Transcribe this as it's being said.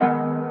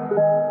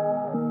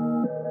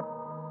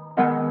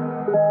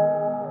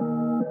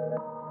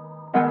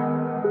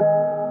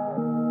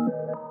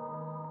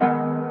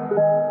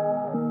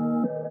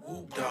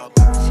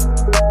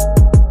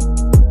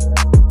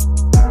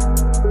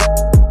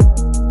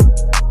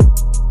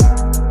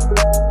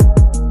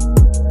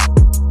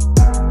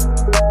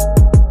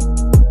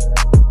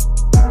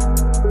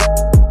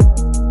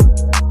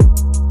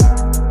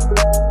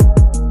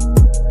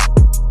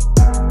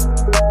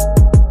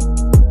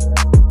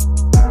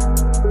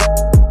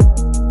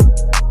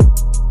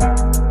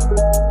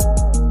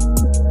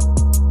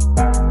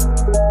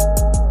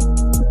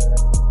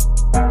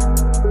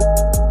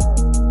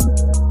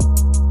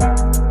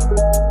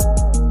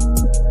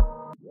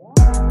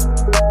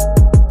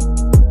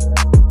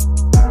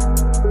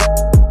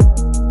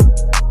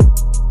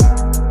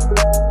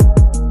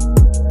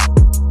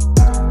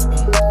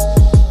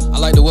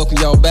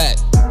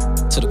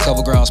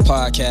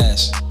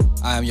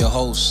I'm your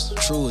host,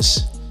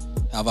 Truest.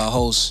 I have our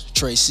host,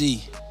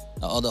 Tracy,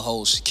 our other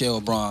host,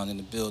 Carol Brown in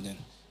the building.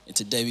 And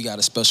today we got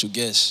a special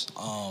guest,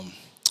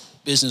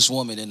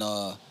 businesswoman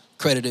and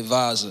credit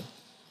advisor.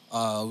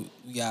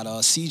 We got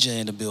CJ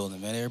in the building,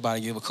 man.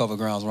 Everybody give a cover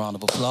grounds round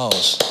of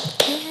applause.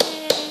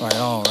 Right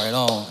on, right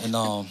on.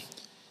 And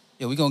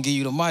yeah, we're going to give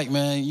you the mic,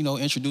 man. You know,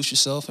 introduce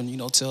yourself and, you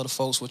know, tell the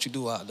folks what you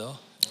do out there.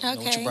 You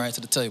know, what you bring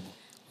to the table.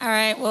 All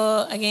right.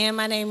 Well, again,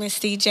 my name is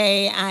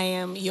CJ. I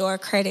am your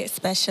credit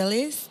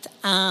specialist.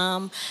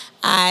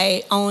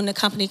 I own a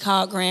company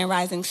called Grand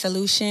Rising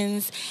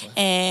Solutions,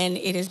 and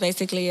it is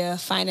basically a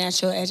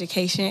financial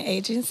education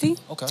agency.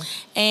 Okay.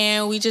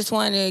 And we just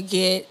want to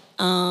get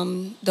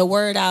the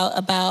word out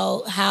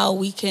about how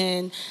we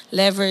can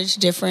leverage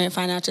different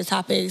financial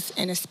topics,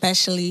 and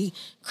especially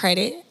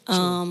credit.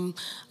 Sure.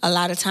 A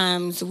lot of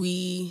times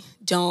we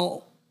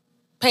don't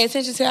pay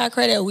attention to our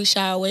credit, or we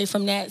shy away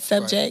from that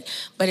subject.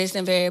 Right. But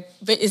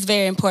it's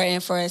very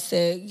important for us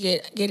to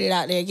get it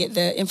out there, get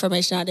the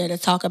information out there to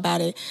talk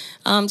about it,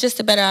 just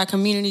to better our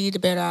community, to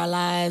better our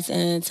lives,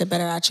 and to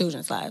better our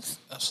children's lives.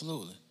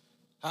 Absolutely.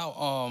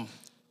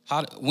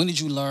 When did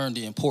you learn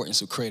the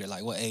importance of credit?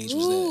 Like, what age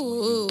was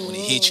that when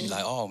it hit you?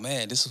 Like, oh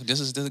man, this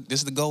is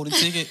the golden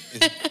ticket.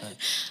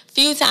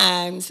 Few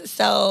times.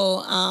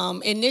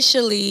 So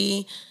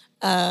initially.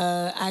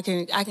 I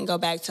can go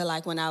back to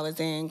like when I was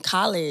in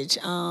college.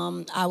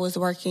 I was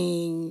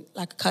working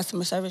like a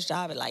customer service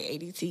job at like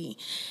ADT,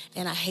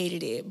 and I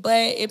hated it. But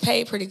it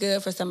paid pretty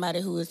good for somebody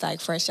who was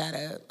like fresh out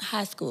of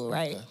high school,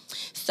 right? Okay.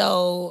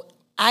 So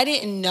I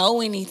didn't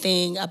know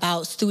anything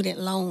about student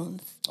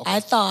loans. Okay.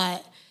 I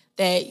thought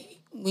that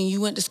when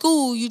you went to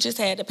school, you just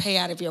had to pay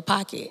out of your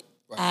pocket.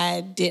 Right.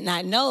 I did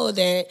not know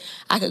that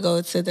I could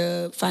go to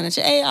the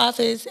financial aid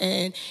office,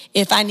 and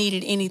if I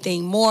needed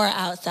anything more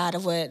outside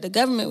of what the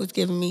government was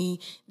giving me,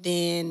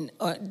 then,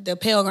 or the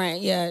Pell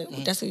Grant,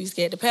 that's what you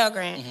get, the Pell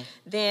Grant,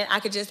 then I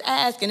could just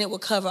ask and it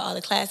would cover all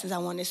the classes I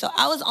wanted. So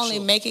I was only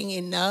making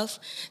enough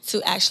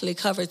to actually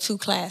cover 2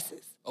 classes.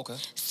 Okay.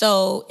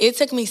 So it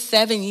took me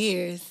 7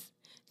 years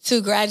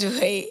to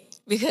graduate,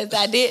 because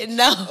I didn't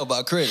know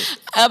about credit,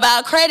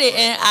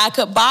 and I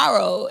could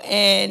borrow.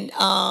 And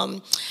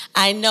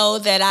I know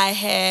that I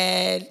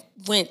had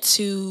went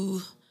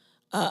to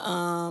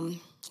what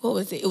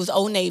was it? It was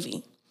Old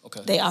Navy.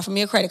 Okay. They offered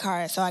me a credit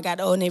card, so I got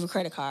the Old Navy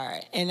credit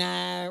card, and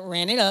I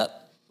ran it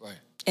up. Right.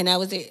 And that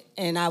was it.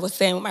 And I was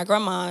staying with my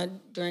grandma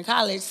during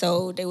college,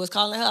 so they was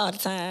calling her all the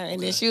time,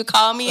 and then she would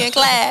call me in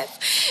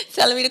class,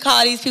 telling me to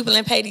call these people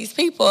and pay these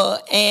people.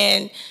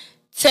 And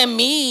to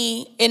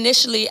me,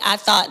 initially, I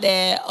thought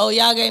that,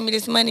 y'all gave me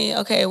this money.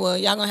 Okay, well,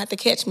 y'all gonna have to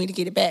catch me to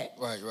get it back.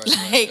 Right.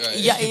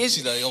 Yeah,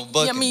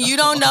 I mean, you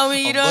don't know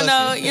me. You don't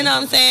know. You know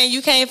what I'm saying?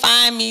 You can't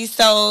find me.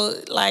 So,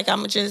 like, I'm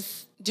gonna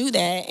just do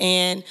that.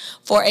 And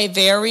for a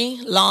very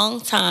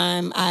long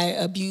time, I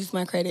abused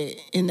my credit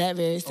in that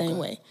very same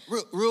way.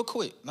 Real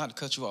quick, not to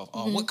cut you off.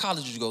 What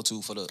college did you go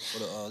to for the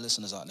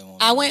listeners out there?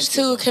 I went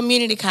to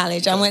community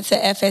college. Okay. I went to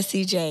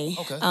FSCJ.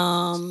 Okay.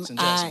 It's in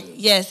Jacksonville.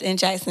 Yes, in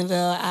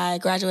Jacksonville. I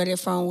graduated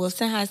from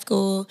Wilson High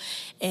School,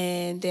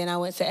 and then I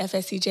went to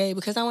FSCJ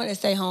because I wanted to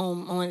stay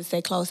home. I wanted to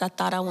stay close. I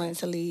thought I wanted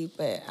to leave,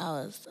 but I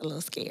was a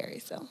little scary,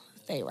 so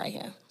I stayed right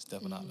here.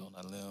 Stepping out on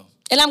that limb.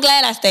 And I'm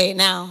glad I stayed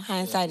now.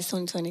 Hindsight is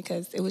 2020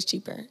 because it was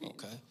cheaper.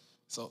 Okay.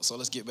 So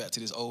let's get back to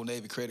this Old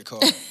Navy credit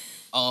card.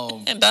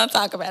 And don't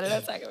talk about it.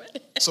 Don't talk about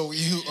it. So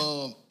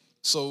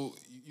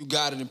you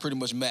got it and pretty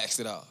much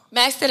maxed it out.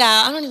 Maxed it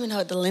out. I don't even know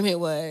what the limit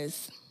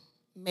was.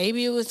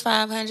 Maybe it was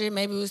 500.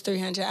 Maybe it was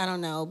 300. I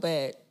don't know.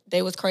 But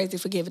they was crazy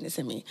for giving it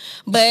to me.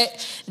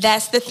 But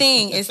that's the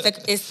thing.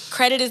 It's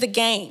credit is a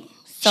game.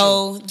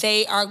 So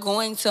they are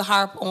going to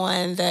harp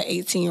on the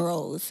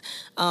 18-year-olds.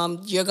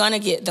 You're going to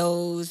get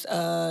those,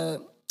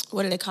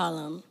 what do they call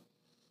them?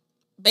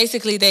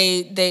 Basically,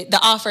 the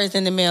offers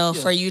in the mail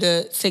for you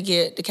to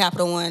get the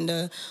Capital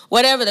One,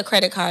 whatever the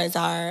credit cards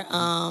are.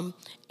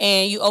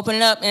 And you open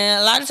it up,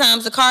 and a lot of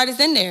times the card is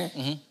in there.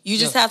 Mm-hmm. You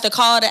just have to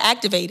call to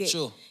activate it.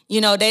 Sure.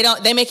 You know,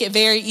 they make it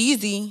very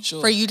easy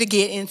for you to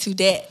get into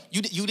debt.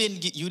 You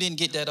didn't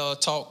get that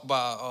talk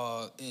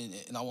by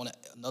and I want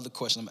another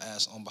question I'm gonna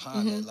ask on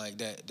behind that, like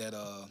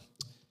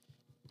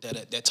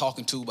that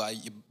talking to by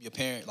your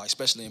parent, like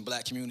especially in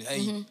Black community.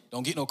 Hey,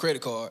 don't get no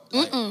credit card.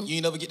 Like, you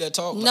ain't never get that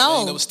talk. Like,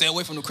 no, you never stay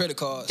away from the credit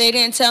cards. They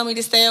didn't tell me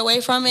to stay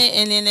away from it,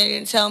 and then they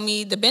didn't tell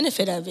me the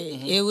benefit of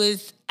it. It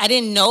was, I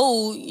didn't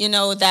know,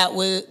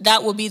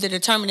 that would be the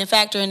determining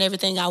factor in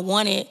everything I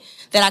wanted,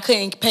 that I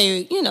couldn't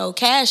pay,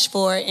 cash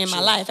for in my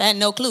life. I had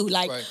no clue.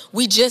 Like,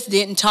 we just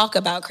didn't talk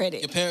about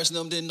credit. Your parents and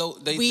them didn't know?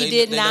 They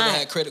never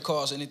had credit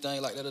cards or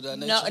anything like that of that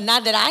nature? No,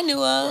 not that I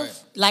knew of.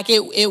 Right. Like,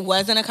 it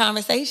wasn't a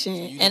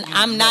conversation. So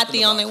I'm not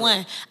the only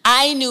one.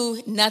 I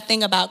knew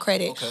nothing about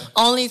credit. Okay.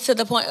 Only to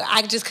the point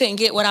I just couldn't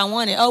get what I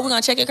wanted. Oh, we're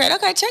going to check your credit.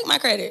 Okay, check my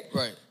credit.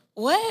 Right.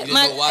 What?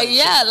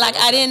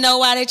 I didn't know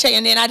why they checked,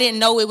 and then I didn't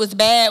know it was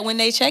bad when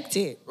they checked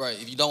it. Right,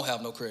 if you don't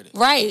have no credit.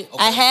 Right.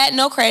 Okay. I had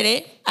no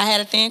credit. I had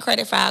a thin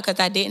credit file because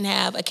I didn't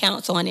have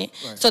accounts on it.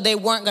 Right. So they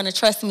weren't going to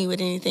trust me with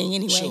anything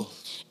anyway. Sure.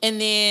 And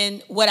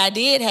then what I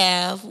did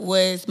have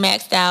was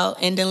maxed out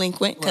and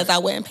delinquent because I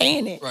wasn't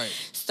paying it. Right.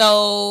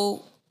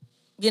 So,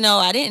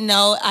 I didn't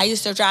know. I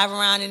used to drive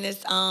around in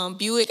this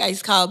Buick I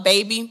used to call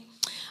Baby.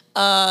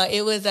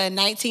 It was a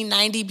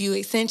 1990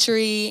 Buick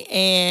Century,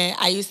 and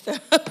I used to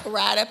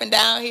ride up and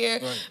down here.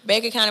 Right.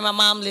 Baker County, my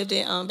mom lived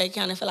in Baker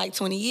County for like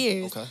 20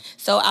 years. Okay.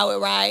 So I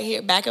would ride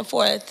here back and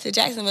forth to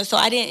Jacksonville. So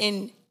I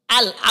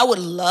would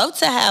love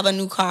to have a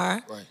new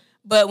car. Right.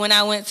 But when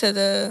I went to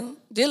the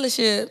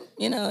dealership,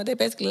 they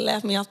basically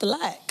laughed me off the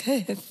lot.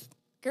 Cause,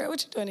 girl,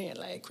 what you doing here?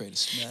 Like, create a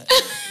smack.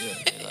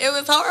 It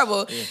was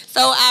horrible. Yeah. So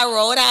I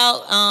rode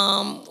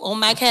out on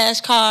my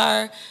cash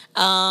car.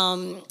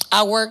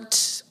 I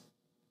worked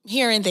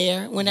here and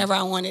there whenever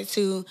I wanted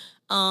to,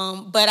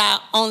 but I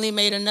only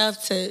made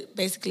enough to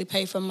basically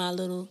pay for my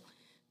little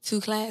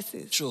 2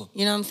 classes. Sure.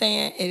 You know what I'm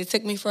saying? And it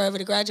took me forever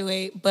to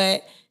graduate,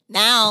 but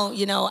now,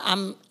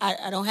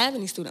 I don't have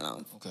any student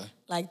loans. Okay.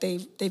 Like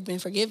they've been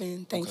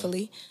forgiven,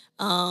 thankfully.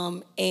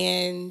 Okay.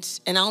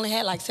 And I only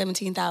had like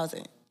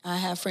 $17,000. I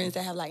have friends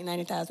that have like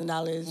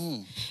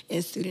 $90,000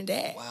 in student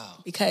debt. Wow.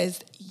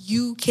 Because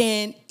you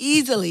can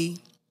easily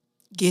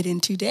get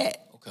into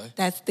debt. Okay.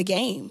 That's the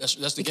game. That's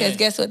the game. Because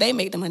guess what? They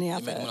make the money off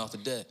of. They make money off the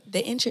debt.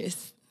 The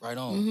interest. Right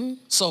on. Mm-hmm.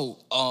 So,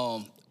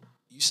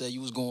 you said you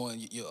was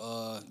going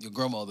your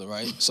grandmother,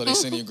 right? So they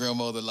sent your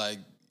grandmother like.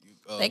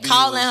 They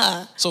calling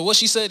her. So what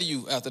she said to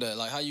you after that?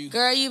 Like how you?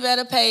 Girl, you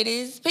better pay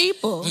these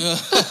people.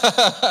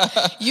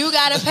 You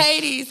gotta pay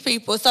these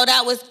people. So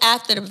that was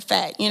after the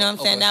fact. You know what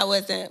I'm saying? That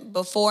wasn't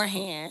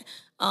beforehand.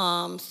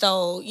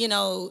 So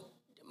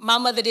my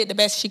mother did the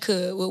best she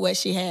could with what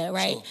she had,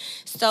 right? Sure.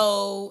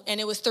 So, and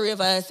it was 3 of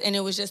us, and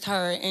it was just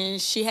her, and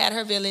she had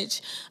her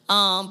village,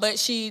 but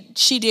she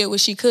did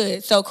what she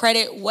could. So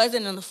credit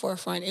wasn't on the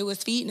forefront. It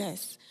was feeding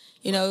us.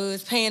 It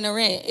was paying the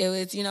rent. It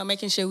was,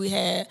 making sure we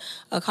had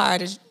a car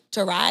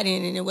to ride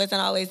in, and it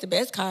wasn't always the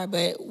best car,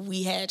 but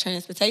we had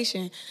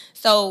transportation.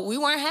 So we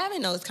weren't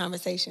having those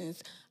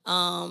conversations.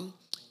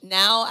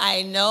 Now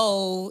I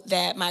know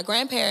that my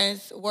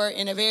grandparents were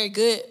in a very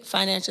good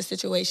financial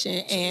situation,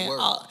 and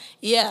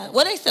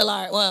they still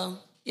are. Well,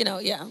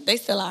 they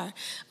still are.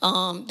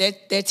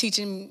 They're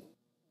teaching.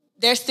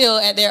 They're still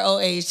at their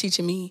old age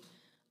teaching me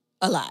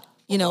a lot.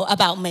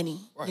 About money.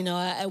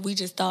 Right. We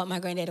just thought my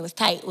granddaddy was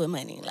tight with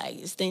money,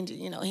 like stingy.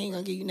 He ain't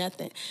gonna give you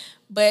nothing.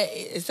 But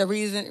it's a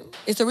reason.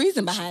 It's a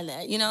reason behind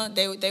that.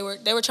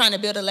 They were trying to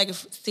build a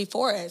legacy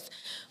for us,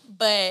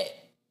 but.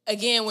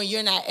 Again, when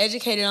you're not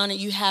educated on it,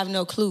 you have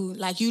no clue.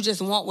 Like, you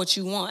just want what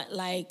you want.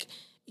 Like,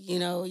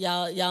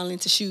 y'all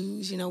into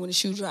shoes. When the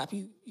shoe drop,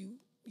 you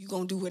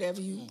gonna do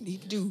whatever you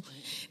need to do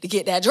to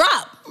get that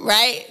drop,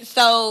 right?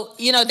 So,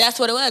 that's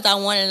what it was. I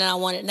wanted it and I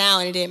want it now,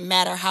 and it didn't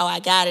matter how I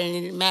got it, and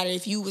it didn't matter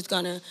if you was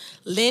gonna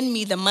lend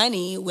me the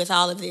money with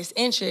all of this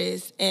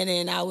interest, and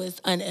then I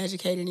was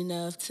uneducated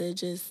enough to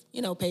just,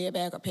 pay it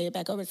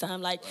back over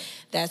time. Like,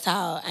 that's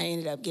how I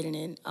ended up getting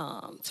in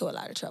to a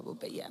lot of trouble.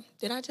 But yeah,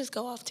 did I just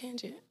go off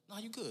tangent? No,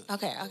 you good.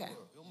 Okay.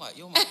 You're my.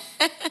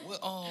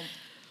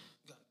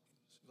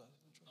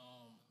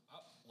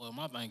 Well,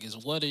 my thing is,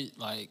 what it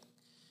like.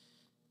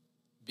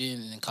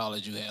 Being in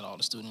college, you had all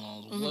the student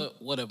loans.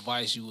 Mm-hmm. What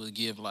advice you would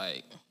give,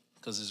 like,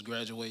 because it's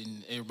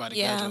graduating, everybody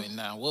graduating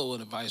now.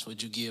 What advice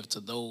would you give to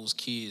those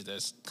kids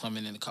that's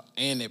coming in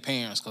and their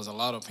parents? Because a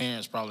lot of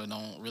parents probably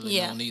don't really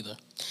know neither.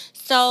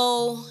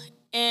 So,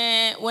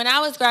 and when I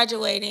was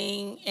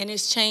graduating, and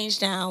it's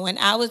changed now. When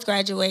I was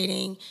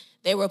graduating,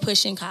 they were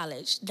pushing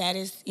college. That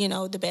is,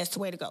 the best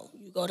way to go.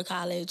 You go to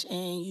college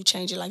and you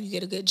change your life. You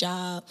get a good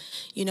job,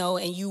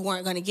 and you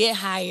weren't going to get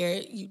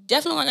hired. You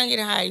definitely weren't going to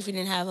get hired if you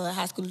didn't have a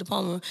high school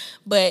diploma.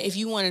 But if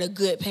you wanted a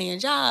good paying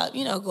job,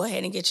 go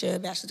ahead and get your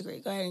bachelor's degree.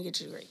 Go ahead and get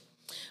your degree.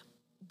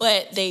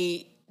 But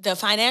the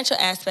financial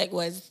aspect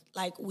was,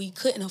 like, we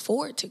couldn't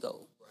afford to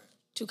go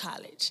to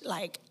college.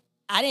 Like,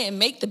 I didn't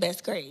make the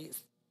best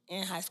grades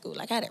in high school.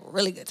 Like, I had a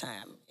really good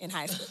time in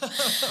high school.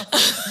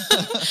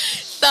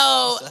 So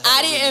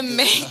I didn't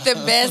make the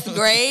best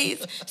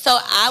grades. So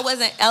I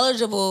wasn't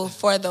eligible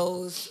for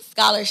those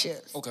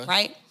scholarships,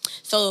 right?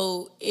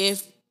 So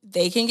if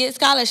they can get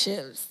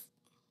scholarships,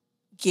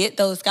 get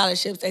those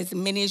scholarships, as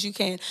many as you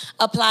can.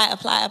 Apply,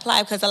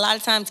 because a lot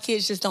of times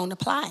kids just don't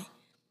apply.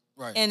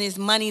 Right. And there's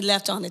money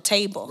left on the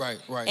table.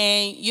 Right.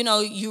 And,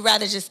 you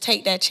rather just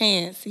take that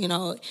chance.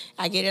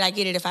 I get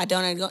it. If I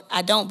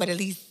don't, but at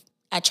least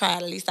I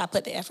tried. At least I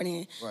put the effort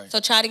in. Right. So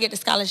try to get the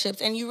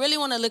scholarships. And you really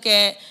want to look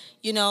at,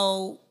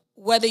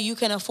 whether you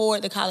can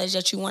afford the college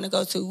that you want to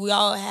go to. We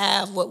all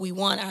have what we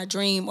want, our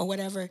dream or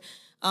whatever,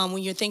 when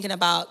you're thinking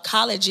about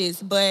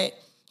colleges. But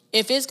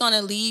if it's going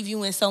to leave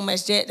you in so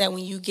much debt that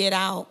when you get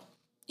out,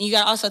 and you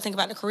got to also think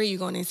about the career you're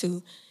going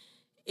into,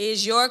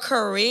 is your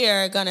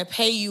career going to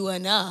pay you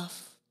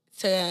enough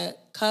to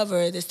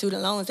cover the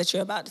student loans that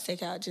you're about to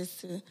take out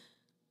just to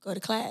go to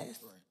class?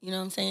 Right. You know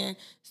what I'm saying?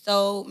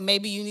 So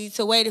maybe you need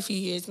to wait a few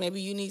years.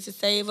 Maybe you need to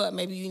save up.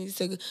 Maybe you need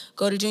to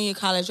go to junior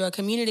college or a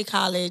community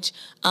college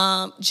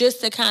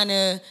just to kind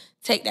of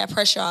take that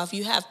pressure off.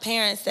 You have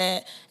parents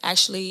that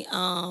actually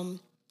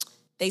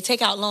they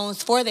take out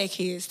loans for their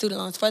kids, student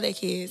loans for their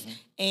kids,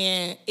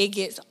 and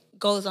it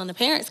goes on the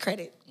parents'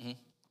 credit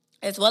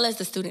as well as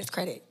the student's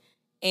credit.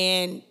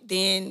 And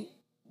then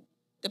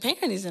the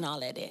parent is in all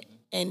that debt.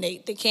 And they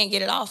can't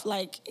get it off.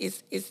 Like,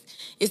 it's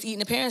eating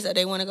the parents up.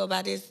 They want to go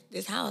buy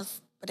this house,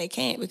 but they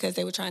can't because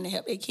they were trying to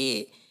help their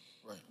kid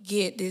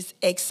get this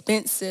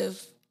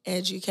expensive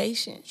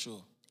education.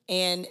 Sure.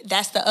 And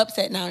that's the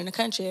upset now in the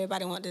country.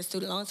 Everybody wants their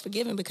student loans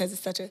forgiven because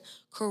it's such a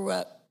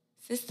corrupt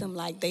system.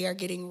 Like, they are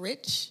getting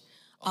rich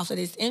off of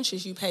this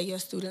interest. You pay your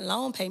student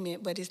loan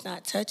payment, but it's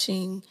not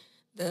touching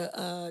the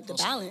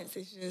balance.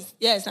 It's just,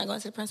 it's not going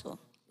to the principal.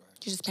 Right.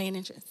 You're just paying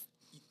interest.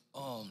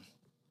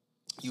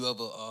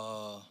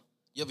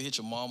 You ever hit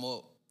your mom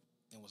up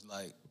and was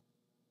like,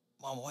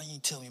 "Mama, why you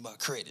ain't tell me about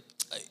credit?"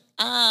 Like,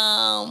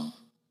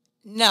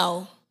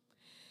 no,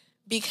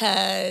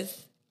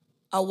 because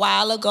a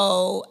while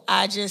ago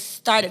I just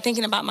started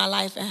thinking about my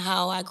life and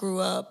how I grew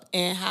up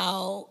and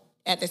how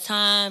at the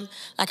time,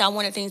 like, I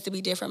wanted things to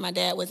be different. My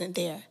dad wasn't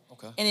there.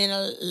 Okay. And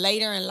then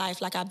later in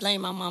life, like, I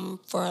blame my mom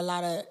for a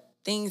lot of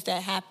things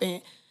that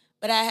happened,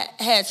 but I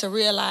had to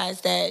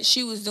realize that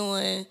she was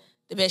doing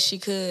the best she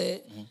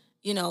could,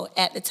 you know,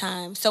 at the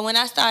time. So when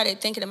I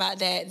started thinking about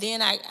that,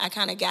 then I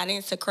kind of got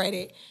into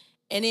credit,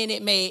 and then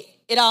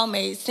it all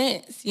made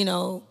sense. You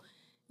know,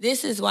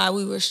 this is why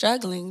we were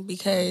struggling,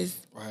 because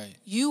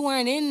you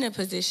weren't in the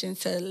position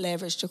to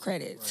leverage the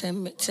credit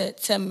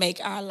to make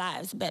our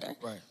lives better.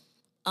 Right.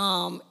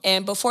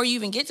 And before you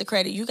even get to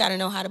credit, you got to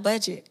know how to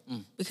budget,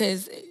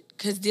 because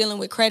dealing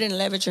with credit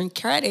and leveraging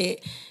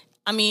credit,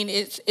 I mean,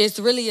 it's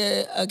really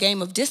a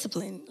game of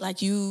discipline.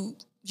 Like, you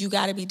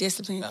got to be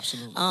disciplined.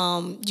 Absolutely.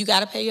 You got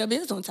to pay your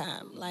bills on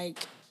time. Like,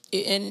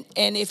 and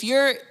if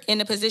you're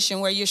in a position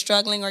where you're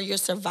struggling or you're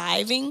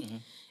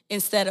surviving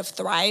instead of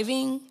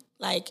thriving,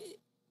 like,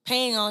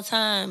 paying on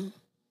time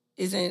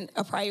isn't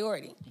a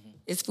priority.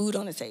 It's food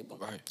on the table.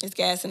 Right. It's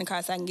gas in the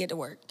car so I can get to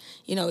work.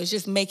 You know, it's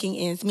just making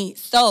ends meet.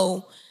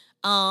 So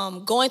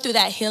going through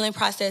that healing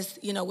process,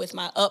 you know, with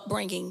my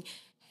upbringing,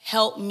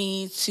 helped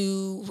me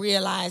to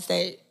realize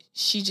that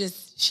she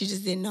just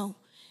didn't know.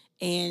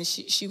 And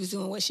she was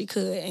doing what she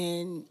could.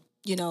 And,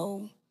 you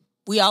know,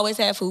 we always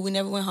had food. We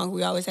never went hungry.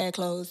 We always had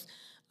clothes.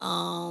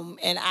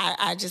 And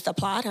I just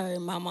applaud her.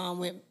 My mom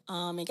went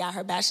and got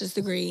her bachelor's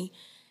degree.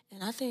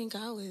 And I think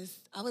I was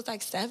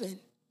like 7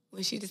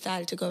 when she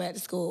decided to go back to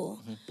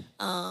school.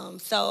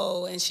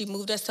 And she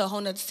moved us to a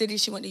whole nother city.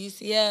 She went to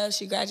UCF.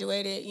 She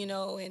graduated, you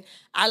know, and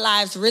our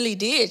lives really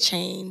did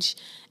change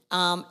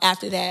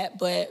after that.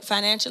 But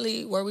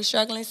financially, were we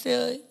struggling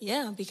still?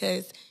 Yeah,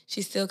 because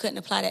she still couldn't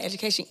apply that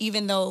education,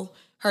 even though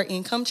her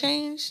income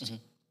changed.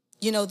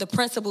 You know, the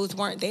principles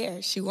weren't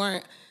there. She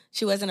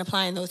wasn't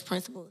applying those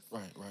principles.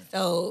 Right.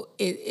 So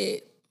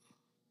it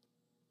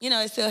you know,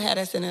 it still had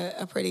us in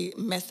a pretty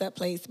messed up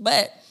place.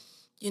 But,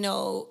 you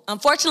know,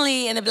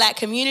 unfortunately in the Black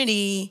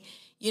community,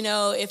 you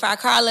know, if our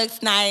car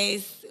looks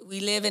nice,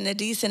 we live in a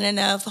decent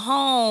enough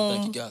home.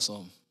 I think you got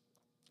something.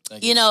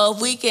 You know,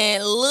 if we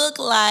can look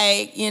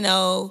like, you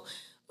know,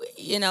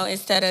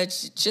 instead of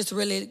just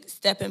really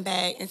stepping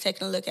back and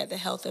taking a look at the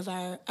health of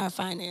our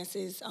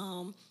finances.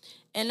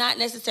 And not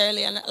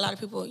necessarily, a lot of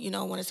people, you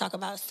know, want to talk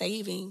about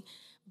saving,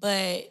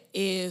 but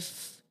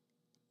if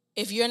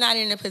you're not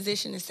in a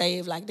position to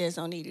save, like, there's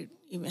no need to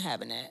even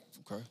having that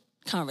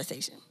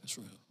conversation. That's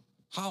real.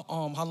 How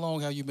long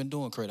have you been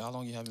doing credit? How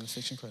long you have been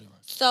fixing credit? Right?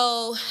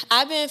 So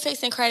I've been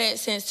fixing credit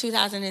since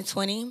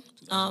 2020.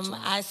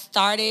 I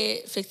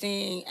started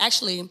fixing,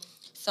 actually,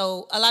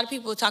 so a lot of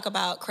people talk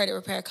about credit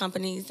repair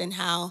companies and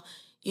how,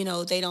 you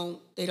know, they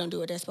don't do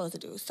what they're supposed to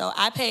do. So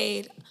I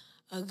paid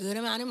a good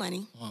amount of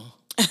money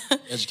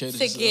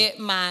to get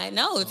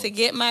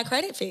my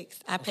credit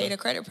fixed. I paid a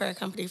credit repair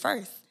company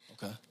first.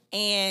 Okay.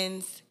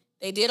 And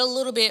they did a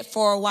little bit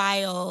for a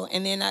while,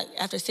 and then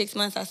after 6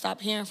 months, I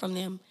stopped hearing from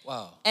them.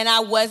 Wow. And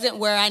I wasn't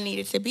where I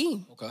needed to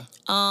be. Okay.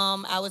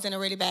 I was in a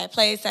really bad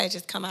place. I had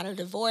just come out of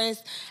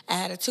divorce. I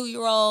had a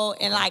 2-year-old,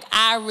 and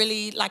I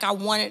really I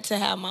wanted to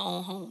have my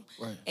own home.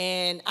 Right.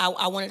 And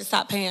I wanted to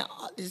stop paying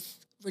this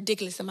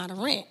ridiculous amount of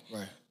rent.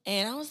 Right.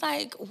 And I was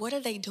like, what are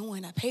they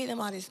doing? I paid them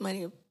all this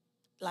money.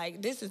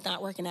 Like, this is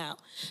not working out.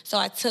 So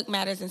I took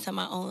matters into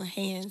my own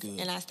hands,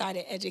 and I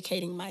started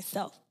educating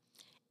myself.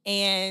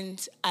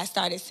 And I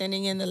started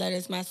sending in the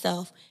letters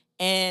myself.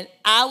 And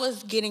I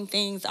was getting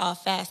things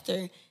off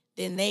faster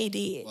than they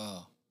did.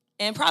 Wow.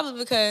 And probably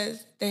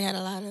because they had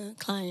a lot of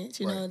clients,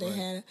 you know, they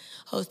had a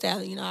whole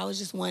staff, you know, I was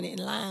just one in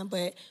line.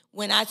 But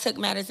when I took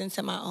matters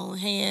into my own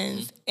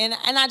hands, and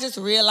I just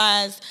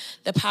realized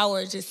the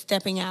power of just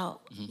stepping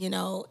out, you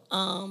know,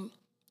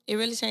 it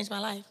really changed my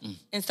life.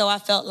 And so I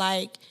felt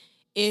like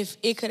if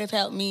it could have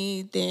helped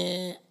me,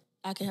 then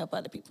I can help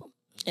other people.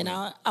 And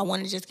I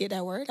want to just get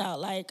that word out.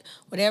 Like,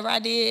 whatever I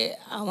did,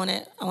 I want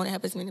to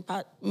help as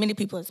many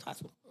people as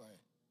possible. Right.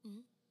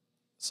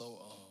 So,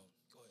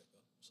 go ahead, bro.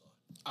 Sorry.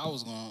 I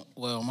was going.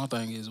 Well, my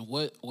thing is,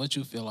 what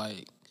you feel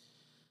like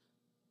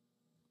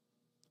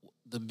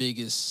the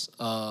biggest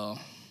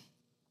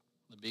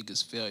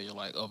failure,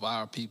 like, of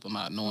our people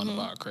not knowing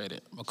about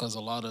credit, because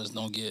a lot of us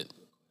don't get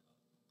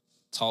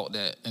taught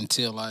that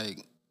until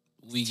like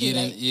we Too get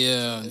in? late.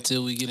 Yeah,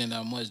 until we get in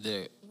that much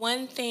debt.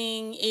 One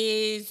thing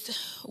is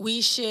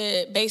we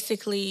should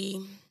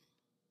basically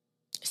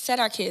set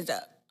our kids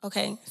up,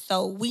 okay?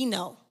 So we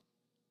know.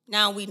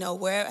 Now we know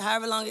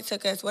however long it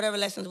took us, whatever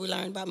lessons we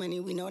learned about money,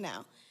 we know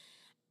now.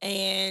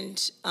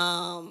 And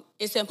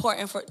it's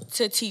important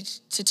to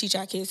teach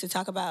our kids to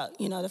talk about,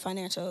 the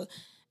financial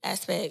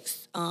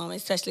aspects,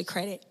 especially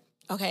credit,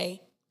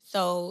 okay?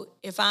 So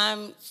if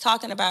I'm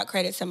talking about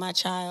credit to my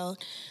child,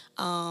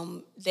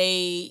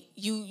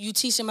 you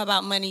teach them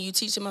about money, you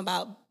teach them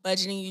about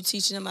budgeting, you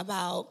teach them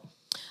about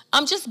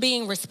just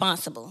being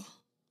responsible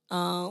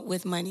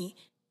with money.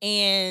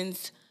 And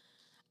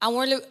I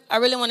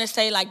really want to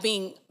say like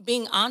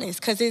being honest,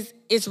 because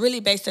it's really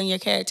based on your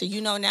character.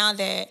 Now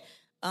that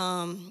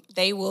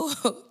they will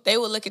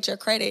look at your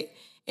credit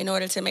in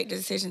order to make the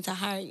decision to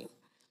hire you.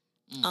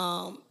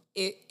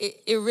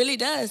 It really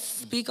does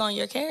speak on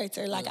your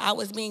character. Like I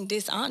was being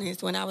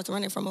dishonest when I was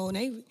running from Old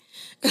Navy.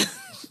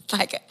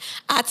 Like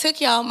I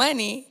took y'all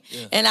money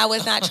and I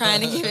was not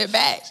trying to give it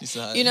back.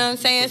 You know what I'm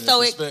saying?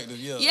 So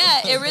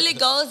it really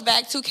goes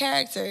back to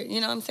character.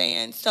 You know what I'm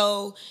saying?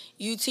 So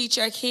you teach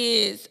your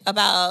kids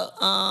about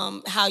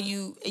how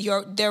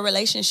their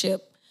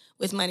relationship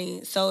with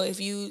money. So if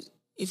you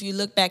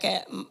look back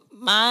at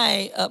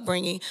my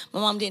upbringing,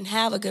 my mom didn't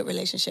have a good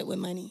relationship with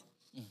money.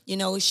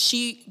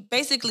 She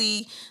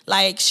basically,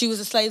 like, she was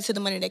a slave to the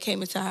money that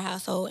came into her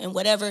household, and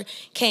whatever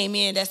came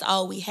in, that's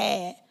all we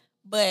had.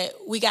 But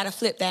we got to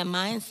flip that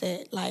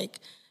mindset. Like,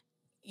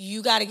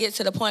 you got to get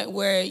to the point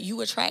where you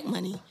attract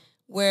money,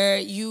 where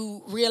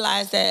you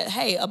realize that,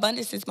 hey,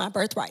 abundance is my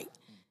birthright.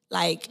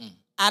 Like,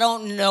 I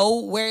don't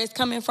know where it's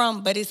coming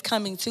from, but it's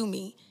coming to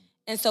me.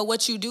 And so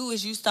what you do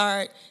is you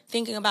start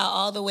thinking about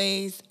all the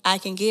ways I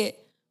can get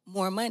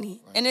more money.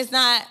 Right. And it's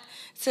not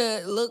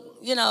to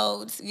look,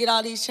 to get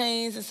all these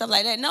chains and stuff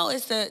like that. No,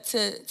 it's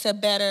to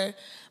better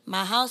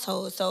my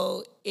household.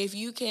 So if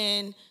you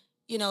can,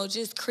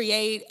 just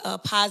create a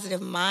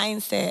positive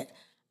mindset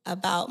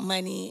about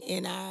money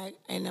in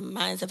the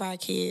minds of our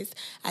kids,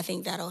 I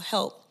think that'll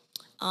help.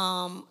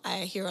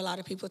 I hear a lot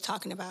of people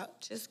talking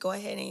about just go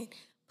ahead and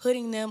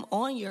putting them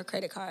on your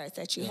credit cards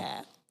that you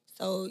have.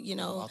 So,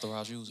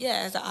 authorized user.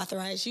 Yeah, as an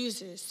authorized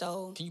user.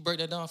 So can you break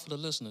that down for the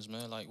listeners,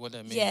 man? Like what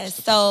that means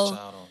to put your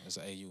child on as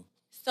an AU?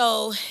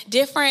 So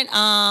different,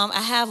 I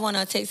have one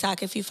on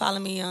TikTok. If you follow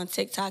me on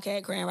TikTok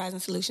at Grand Rising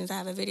Solutions, I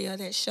have a video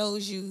that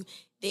shows you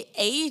the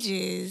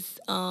ages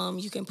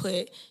you can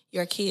put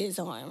your kids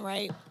on,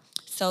 right?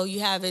 So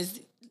you have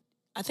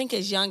I think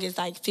as young as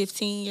like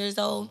 15 years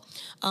old.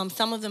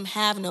 Some of them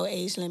have no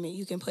age limit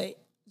you can put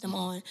them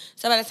on.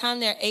 So by the time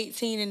they're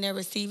 18 and they're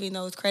receiving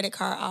those credit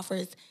card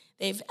offers,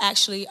 they've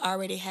actually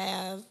already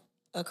have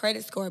a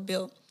credit score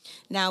built.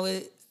 Now,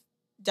 it's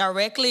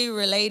directly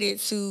related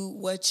to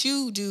what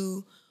you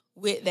do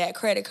with that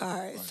credit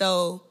card. Right.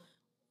 So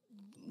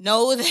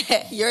know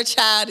that your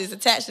child is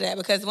attached to that,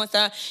 because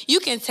you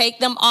can take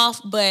them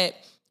off, but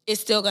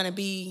it's still going to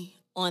be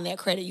on that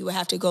credit. You will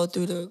have to go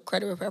through the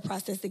credit repair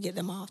process to get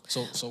them off.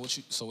 So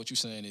what you're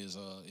saying is,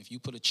 if you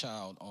put a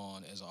child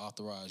on as an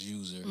authorized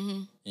user,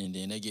 and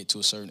then they get to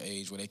a certain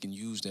age where they can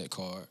use that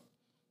card.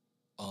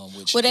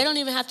 They don't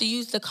even have to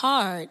use the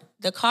card.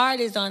 The card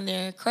is on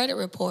their credit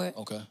report.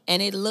 Okay.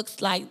 And it looks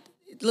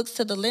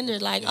to the lender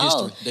like,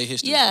 their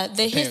history. Yeah,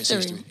 their history.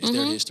 It's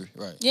their history,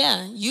 right.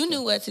 Yeah, you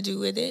knew what to do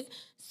with it.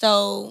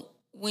 So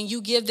when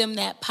you give them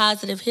that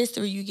positive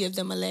history, you give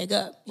them a leg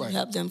up. You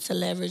help them to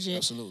leverage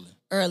it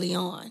early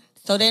on.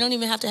 So they don't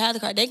even have to have the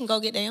card. They can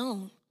go get their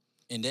own.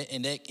 And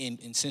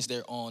since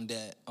they're on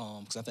that,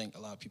 because I think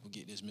a lot of people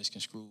get this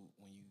misconstrued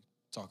when you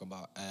talk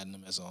about adding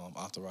them as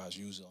authorized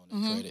user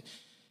on their credit.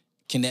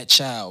 Can that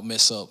child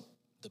mess up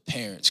the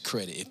parent's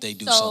credit if they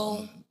do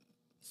something?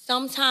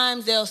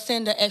 Sometimes they'll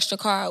send an extra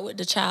card with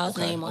the child's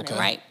name on it,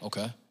 right?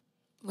 Okay.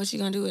 What you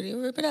gonna do with it?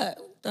 Rip it up,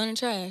 throw it in the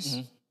trash.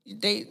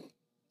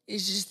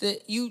 It's just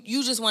that you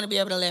just want to be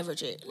able to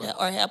leverage it,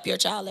 or help your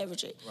child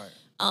leverage it.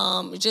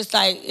 Right. Just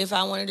like if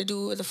I wanted to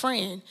do it with a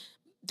friend,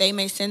 they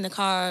may send the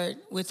card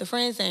with the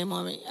friend's name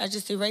on it. I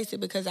just erase it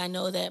because I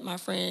know that my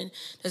friend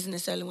doesn't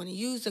necessarily want to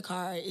use the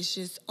card. It's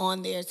just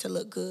on there to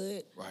look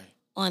good. Right.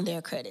 On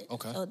their credit.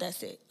 Okay. So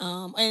that's it.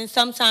 And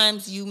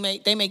sometimes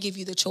they may give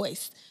you the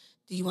choice.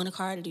 Do you want a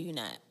card or do you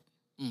not?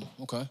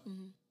 Okay.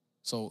 Mm-hmm.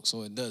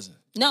 So it doesn't?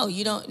 No,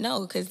 you don't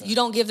know, because you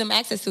don't give them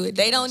access to it.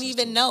 They don't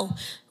even know.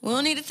 We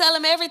don't need to tell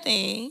them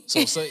everything.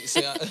 So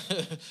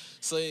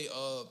say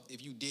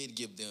if you did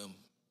give them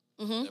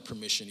that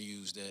permission to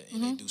use that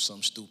and they do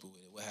something stupid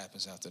with it, what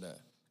happens after that?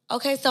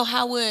 Okay, so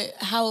how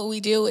would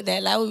we deal with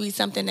that? That would be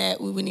something that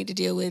we would need to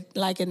deal with,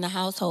 like in the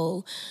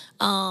household.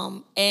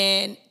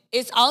 And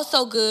it's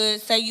also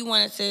good, say you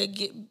wanted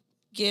to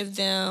give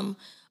them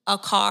a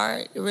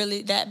card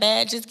really that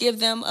bad, just give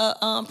them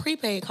a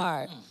prepaid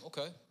card.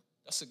 Okay.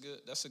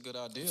 That's a good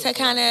idea. To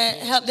kind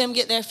of help them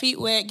get their feet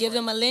wet, give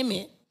them a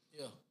limit.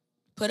 Yeah.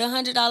 Put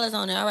 $100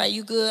 on it. All right,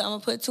 you good? I'm going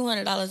to put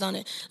 $200 on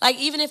it. Like,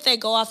 even if they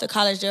go off to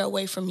college, they're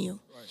away from you.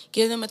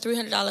 Give them a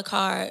 $300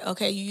 card.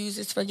 Okay, you use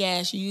this for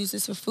gas. You use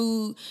this for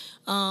food,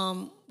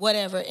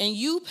 whatever. And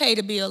you pay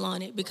the bill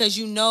on it because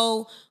you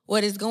know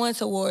what it's going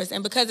towards.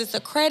 And because it's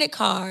a credit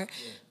card,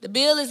 the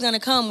bill is going to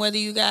come whether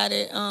you got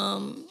it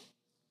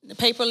the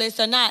paperless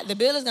or not. The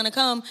bill is going to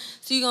come,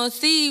 so you're going to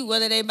see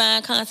whether they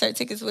buying concert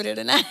tickets with it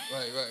or not.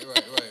 Right.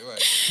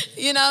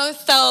 You know,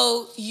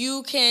 so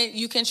you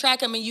can track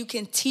them and you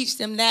can teach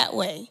them that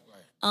way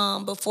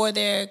before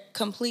they're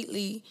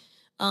completely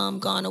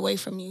gone away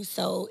from you.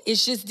 So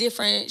it's just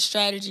different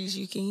strategies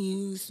you can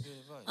use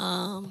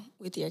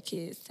with your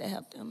kids to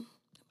help them.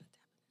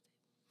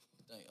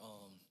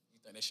 You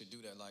think they should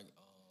do that like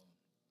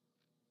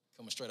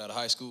coming straight out of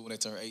high school when they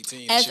turn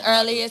 18? As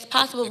early as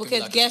possible,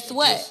 because guess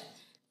what?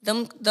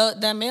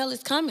 The mail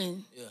is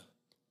coming. Yeah.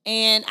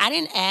 And I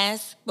didn't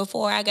ask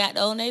before I got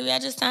to Old Navy. I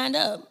just signed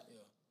up.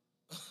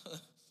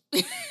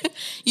 Yeah.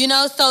 You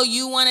know, so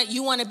you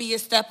want to be a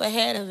step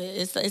ahead of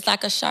it. It's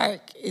like a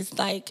shark. It's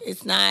like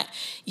it's not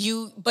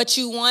you, but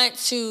you want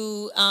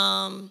to.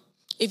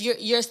 If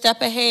you're a step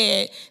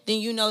ahead,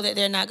 then you know that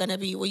they're not going to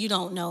be. Well, you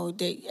don't know. At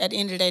the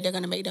end of the day, they're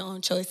going to make their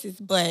own choices.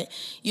 But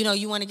you know,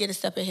 you want to get a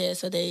step ahead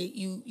so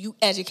you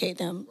educate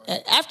them.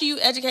 Right. After you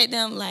educate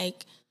them,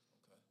 like.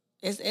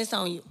 It's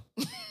on you.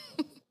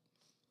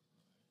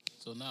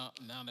 So now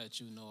that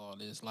you know all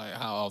this, like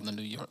how often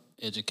do you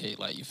educate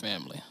like your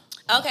family?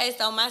 Okay,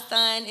 so my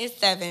son is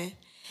 7,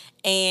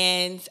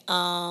 and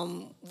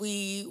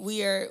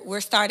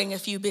we're starting a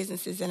few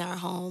businesses in our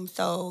home.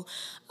 So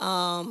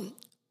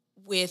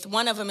with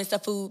one of them, it's a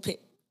food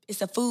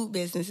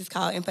business. It's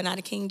called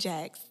Empanada King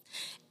Jack's.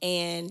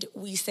 And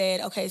we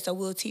said, okay, so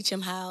we'll teach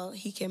him how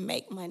he can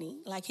make money.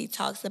 Like, he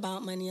talks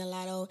about money a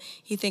lot. Oh,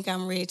 he think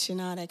I'm rich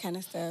and all that kind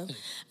of stuff.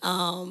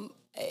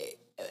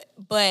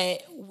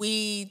 But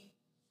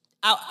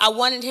I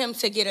wanted him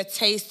to get a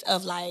taste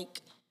of,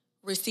 like,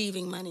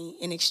 receiving money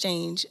in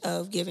exchange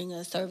of giving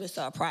a service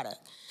or a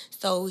product.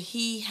 So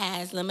he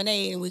has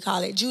lemonade, and we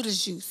call it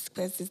Judah's Juice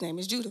because his name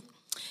is Judah.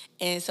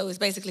 And so it's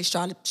basically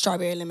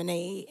strawberry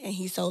lemonade, and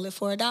he sold it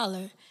for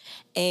 $1.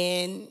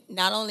 And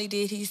not only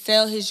did he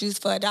sell his juice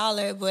for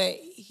 $1, but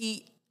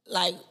he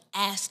like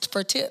asked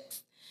for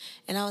tips.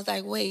 And I was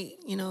like, wait,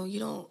 you know, you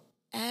don't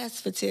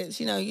ask for tips.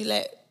 You know, you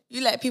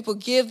let people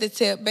give the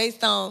tip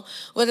based on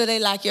whether they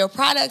like your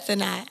products or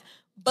not.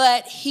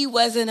 But he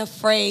wasn't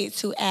afraid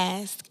to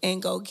ask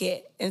and go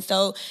get. And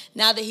so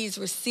now that he's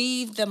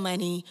received the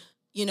money,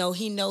 you know,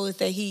 he knows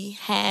that he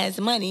has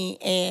money,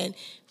 and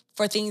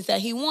for things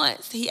that he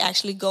wants, he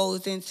actually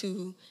goes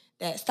into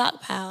that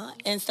stockpile.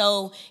 And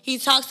so he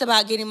talks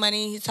about getting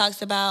money. He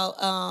talks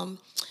about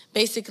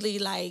basically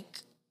like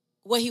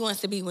what he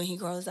wants to be when he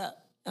grows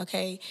up,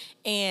 okay?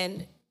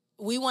 And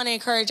we want to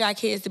encourage our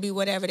kids to be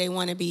whatever they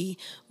want to be,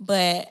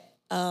 but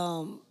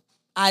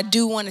I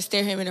do want to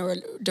steer him in a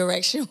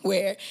direction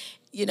where,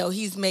 you know,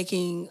 he's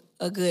making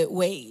a good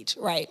wage,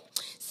 right?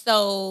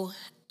 So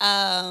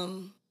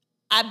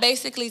I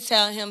basically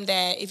tell him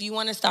that if you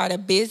want to start a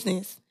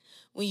business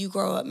when you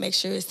grow up, make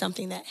sure it's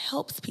something that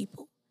helps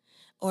people.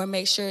 Or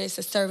make sure it's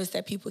a service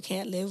that people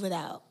can't live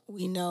without.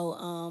 We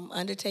know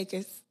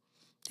undertakers,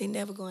 they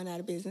never going out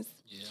of business.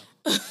 Yeah,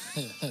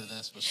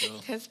 that's for sure.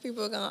 Because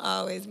people are going to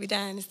always be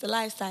dying. It's the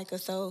life cycle.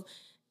 So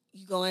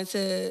you go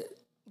into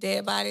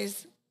dead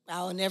bodies,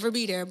 I'll never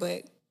be there,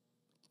 but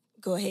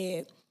go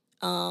ahead.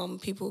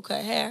 People who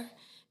cut hair,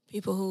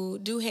 people who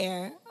do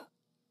hair,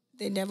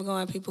 they never go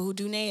on people who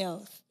do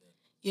nails.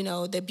 You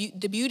know, the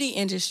beauty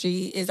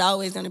industry is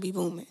always going to be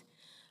booming.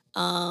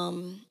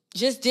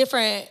 Just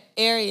different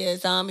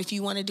areas. If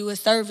you want to do a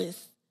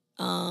service,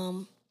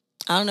 I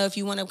don't know if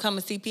you want to become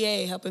a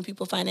CPA, helping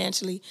people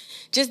financially,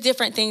 just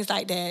different things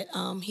like that.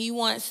 He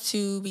wants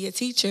to be a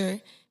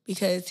teacher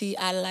because he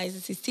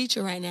idolizes his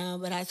teacher right now.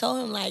 But I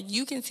told him, like,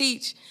 you can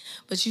teach,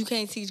 but you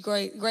can't teach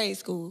grade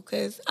school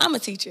because I'm a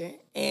teacher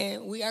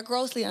and we are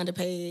grossly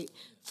underpaid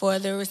for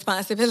the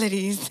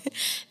responsibilities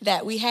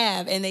that we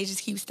have, and they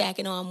just keep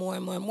stacking on more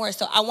and more and more.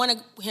 So I wanted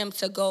him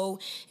to go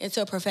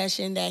into a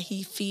profession that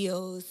he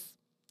feels,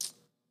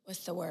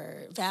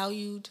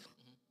 valued,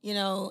 you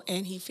know,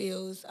 and he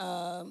feels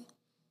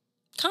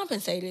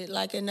compensated,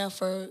 like enough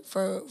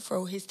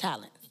for his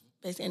talent,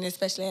 and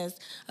especially as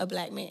a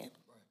black man.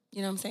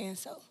 You know what I'm saying?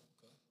 So,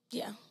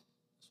 yeah,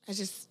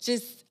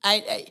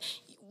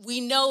 we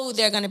know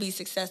they're going to be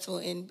successful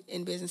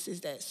in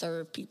businesses that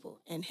serve people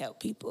and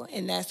help people,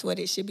 and that's what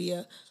it should be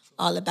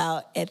all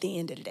about at the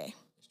end of the day.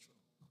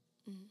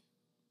 Mm-hmm.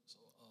 So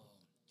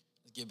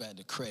let's get back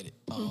to credit.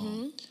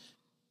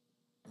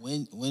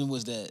 When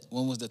was that?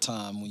 When was the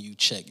time when you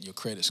checked your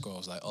credit score? I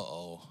was like,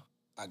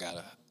 I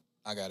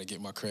gotta get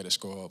my credit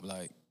score up.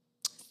 Like,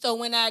 so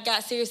when I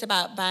got serious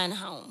about buying a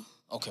home.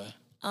 Okay.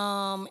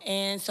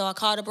 And so I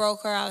called a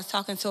broker. I was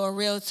talking to a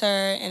realtor,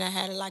 and I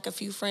had like a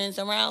few friends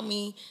around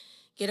me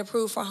get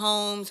approved for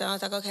homes. And I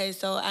was like, okay,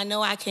 so I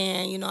know I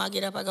can. You know, I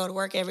get up, I go to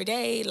work every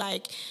day.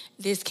 Like,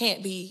 this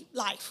can't be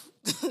life.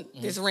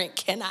 This rent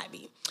cannot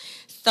be.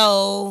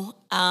 So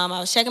I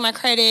was checking my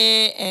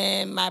credit,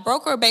 and my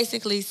broker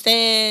basically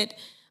said,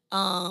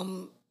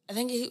 I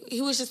think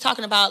he was just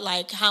talking about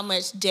like how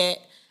much debt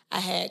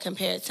I had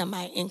compared to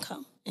my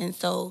income. And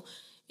so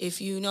if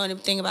you know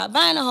anything about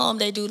buying a home,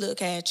 they do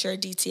look at your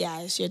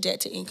DTIs, your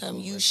debt to income.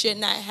 You should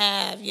not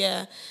have,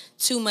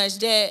 too much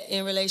debt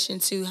in relation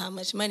to how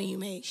much money you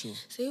make. Sure.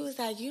 So he was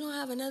like, you don't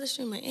have another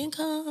stream of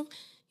income?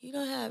 You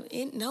don't have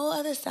no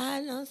other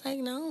side? And I was like,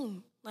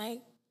 no.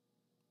 Like,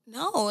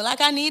 no. Like,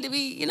 I need to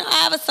be,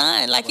 I have a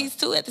son. Like, he's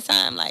 2 at the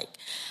time. Like,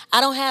 I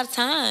don't have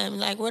time.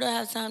 Like, where do I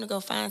have time to go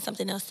find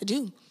something else to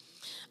do?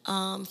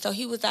 So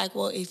he was like,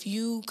 well, if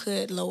you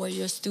could lower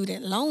your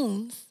student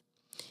loans,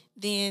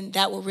 then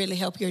that would really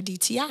help your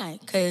DTI,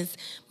 because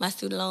my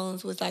student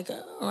loans was like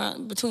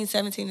around between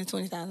 $17,000 and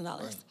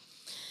 $20,000. Right.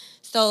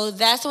 So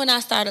that's when I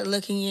started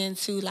looking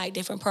into like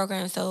different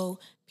programs. So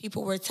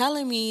people were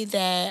telling me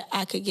that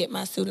I could get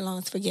my student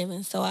loans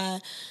forgiven. So I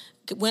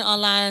went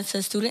online to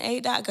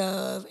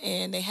studentaid.gov,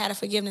 and they had a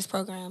forgiveness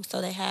program.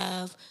 So they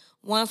have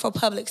one for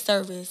public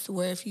service,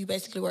 where if you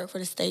basically work for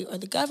the state or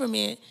the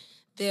government,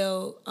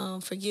 they'll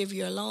forgive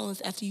your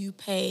loans after you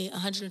pay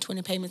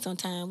 120 payments on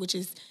time, which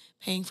is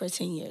paying for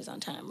 10 years on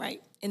time,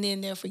 right? And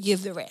then they'll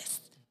forgive the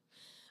rest.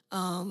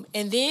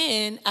 And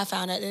then I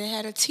found out that they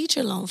had a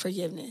teacher loan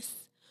forgiveness,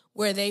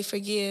 where they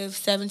forgive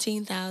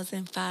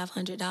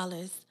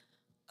 $17,500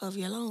 of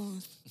your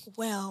loans.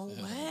 Well,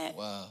 what?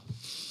 Wow.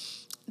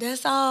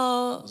 That's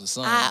all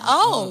I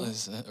owe.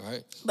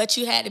 Right. But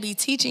you had to be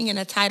teaching in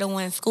a Title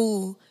I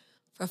school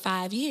for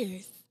 5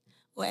 years.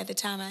 Well, at the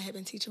time, I had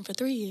been teaching for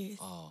 3 years.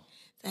 Oh.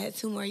 So I had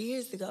 2 more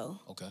years to go.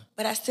 Okay.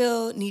 But I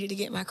still needed to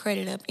get my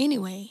credit up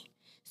anyway.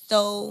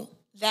 So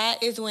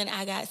that is when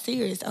I got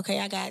serious. Okay,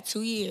 I got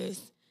 2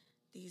 years.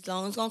 These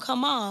loans going to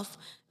come off,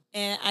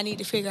 and I need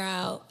to figure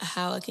out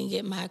how I can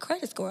get my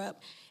credit score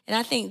up. And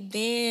I think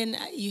then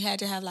you had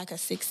to have like a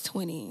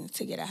 620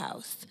 to get a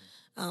house.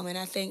 And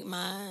I think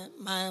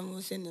mine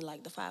was in the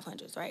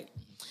 500s, right?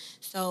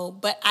 So,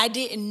 but I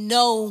didn't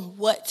know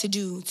what to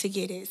do to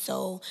get it.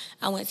 So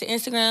I went to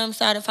Instagram,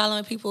 started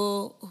following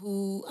people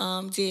who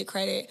did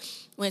credit,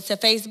 went to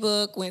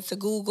Facebook, went to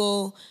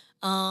Google.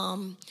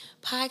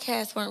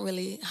 Podcasts weren't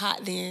really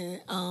hot then,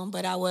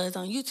 but I was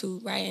on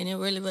YouTube, right? And it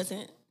really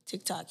wasn't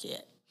TikTok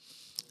yet.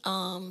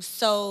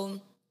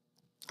 So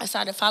I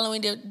started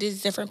following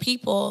these different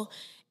people,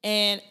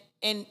 and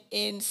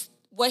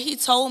what he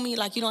told me,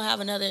 like, you don't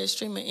have another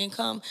stream of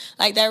income,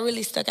 like, that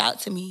really stuck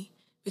out to me,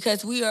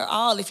 because we are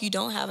all, if you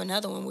don't have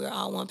another one, we're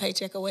all one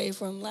paycheck away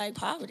from like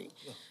poverty.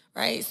 Yeah.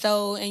 Right?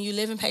 So, and you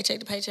living paycheck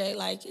to paycheck,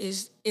 like,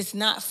 it's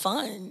not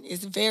fun.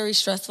 It's a very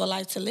stressful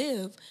life to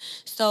live.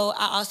 So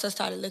I also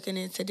started looking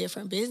into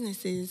different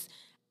businesses.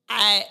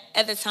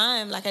 At the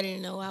time, like, I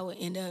didn't know I would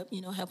end up,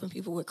 helping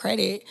people with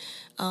credit.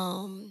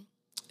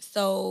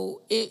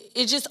 So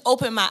it just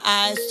opened my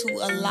eyes to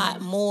a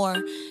lot more.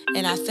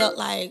 And I felt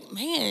like,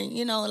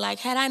 man, like,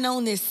 had I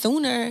known this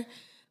sooner,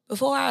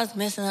 before I was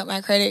messing up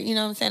my credit, you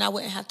know what I'm saying, I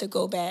wouldn't have to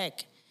go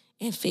back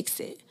and fix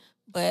it.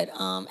 But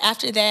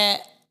after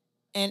that,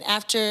 and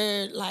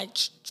after, like,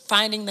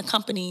 finding the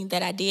company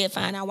that I did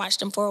find, I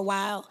watched them for a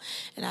while,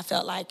 and I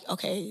felt like,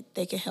 okay,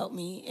 they can help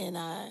me. And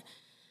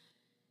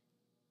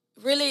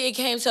it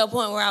came to a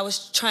point where I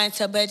was trying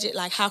to budget,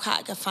 like, how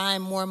I could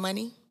find more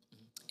money.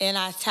 And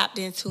I tapped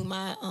into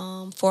my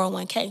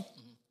 401k.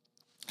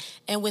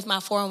 And with my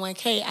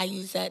 401k, I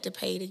used that to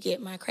pay to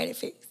get my credit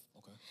fixed.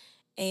 Okay.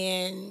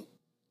 And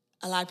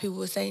a lot of people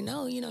would say,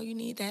 no, you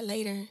need that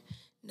later.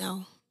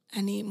 No,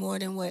 I need more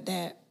than what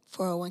that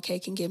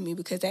 401k can give me,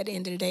 because at the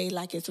end of the day,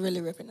 like, it's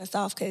really ripping us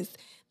off, because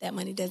that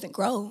money doesn't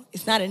grow.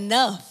 It's not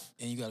enough.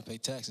 And you got to pay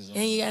taxes on it.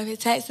 And you got to pay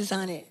taxes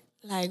on it.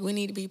 Like, we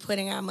need to be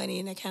putting our money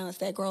in accounts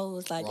that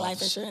grows, like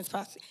life insurance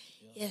policy.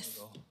 Yeah, yes,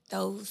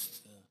 those.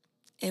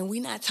 And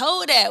we not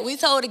told that. We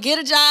told to get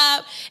a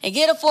job and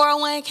get a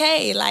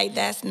 401k. Like,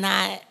 that's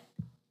not,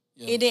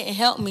 it didn't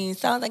help me.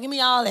 So I was like, give me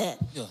all that.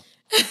 Yeah.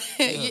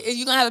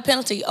 You're going to have a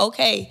penalty.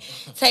 Okay,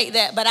 take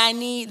that. But I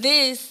need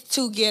this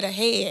to get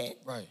ahead.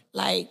 Right.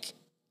 Like,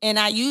 and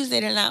I used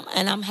it,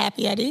 and I'm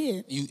happy I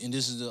did. And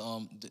this is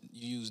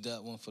you used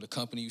that one for the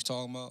company you was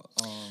talking about?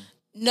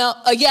 No,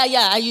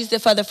 I used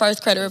it for the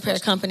first credit repair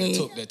company.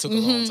 That took a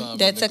long time.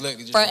 That took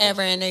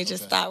forever, and they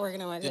just stopped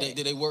working on my credit.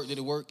 Did it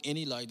work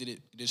any? Like,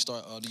 did you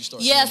start?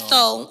 Yeah.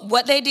 So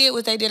what they did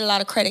was they did a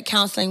lot of credit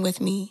counseling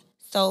with me.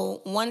 So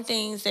one of the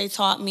things they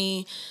taught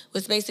me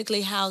was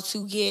basically how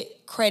to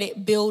get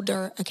credit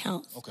builder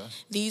accounts. Okay.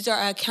 These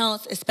are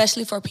accounts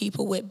especially for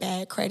people with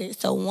bad credit.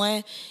 So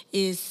one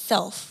is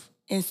Self,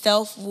 and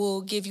Self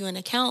will give you an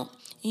account,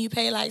 and you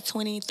pay like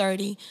 $20,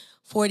 $30,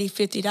 $40,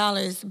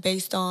 $50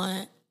 based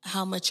on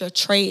how much your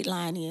trade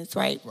line is,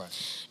 right? Right.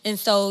 And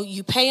so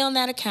you pay on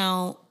that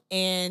account,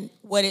 and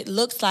what it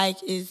looks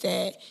like is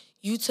that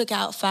you took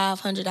out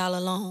 $500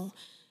 loan.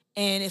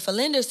 And if a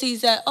lender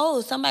sees that,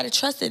 somebody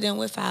trusted them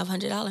with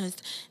 $500,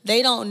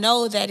 they don't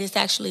know that it's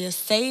actually a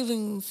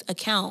savings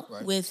account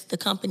with the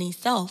company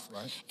Self.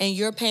 Right. And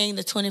you're paying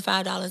the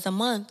 $25 a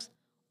month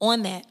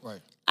on that. Right.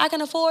 I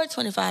can afford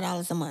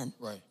 $25 a month.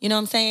 Right. You know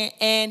what I'm saying?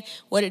 And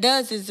what it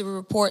does is it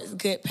reports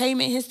good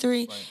payment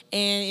history, right.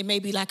 and it may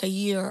be like a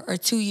year or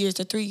 2 years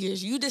or 3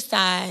 years. You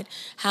decide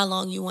how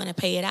long you want to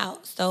pay it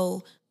out.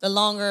 So the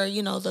longer,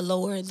 the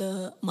lower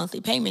the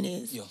monthly payment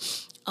is.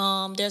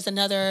 Yeah. There's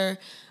another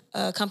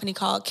company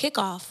called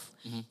Kickoff.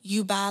 Mm-hmm.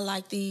 You buy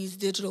like these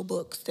digital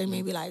books. They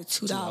may be like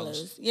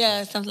 $2.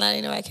 Yeah, something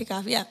like that. Right?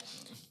 Kickoff. Yeah.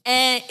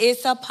 And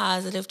it's a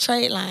positive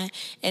trade line,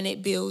 and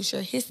it builds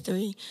your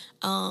history.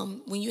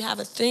 When you have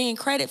a thin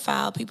credit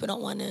file, people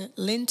don't want to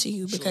lend to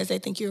you because they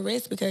think you're a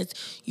risk because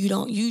you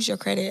don't use your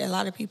credit. A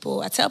lot of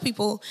people, I tell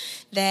people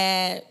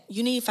that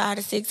you need 5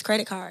 to 6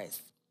 credit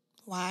cards.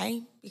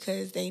 Why?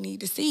 Because they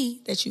need to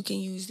see that you can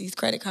use these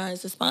credit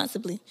cards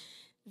responsibly.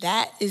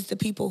 That is the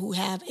people who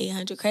have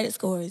 800 credit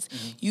scores.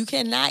 Mm-hmm. You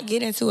cannot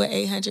get into an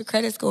 800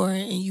 credit score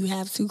and you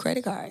have 2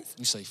 credit cards.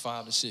 You say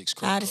 5 to 6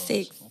 credit cards. 5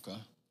 to 6. Okay.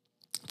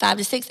 5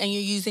 to 6, and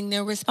you're using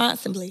them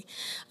responsibly.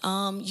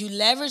 You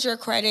leverage your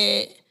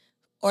credit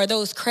or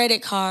those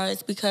credit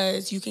cards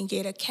because you can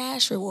get a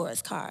cash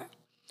rewards card.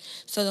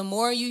 So the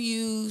more you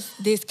use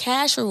this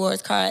cash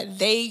rewards card,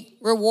 they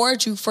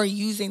reward you for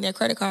using their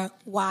credit card.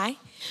 Why?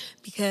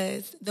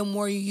 Because the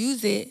more you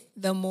use it,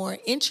 the more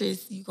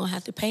interest you're going to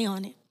have to pay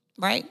on it,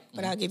 right? Mm-hmm.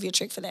 But I'll give you a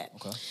trick for that.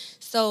 Okay.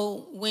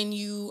 So when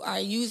you are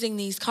using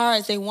these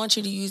cards, they want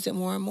you to use it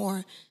more and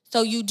more.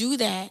 So you do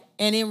that,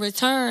 and in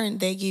return,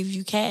 they give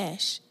you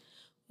cash.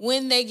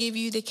 When they give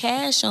you the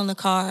cash on the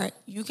card,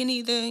 you can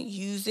either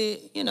use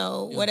it,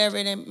 whatever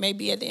it may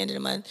be at the end of the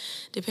month,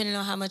 depending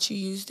on how much you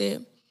used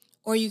it,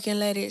 or you can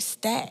let it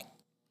stack.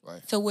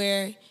 Right. To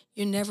where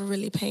you're never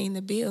really paying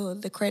the bill.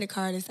 The credit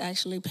card is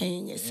actually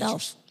paying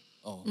itself.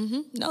 Oh.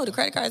 Mm-hmm. No, the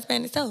credit card is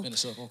paying itself.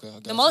 Okay. I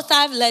got the most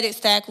I've let it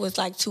stack was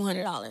like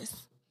 $200.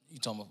 You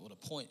talking about the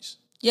points?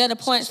 Yeah, the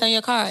points on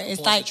your card.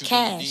 It's like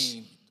cash.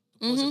 The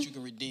points that you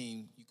can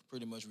redeem, you can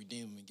pretty much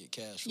redeem them and get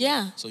cash for it.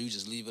 Yeah. So you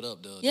just leave it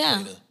up.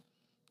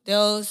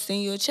 They'll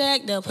send you a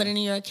check. They'll put it in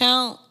your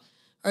account,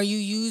 or you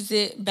use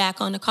it back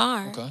on the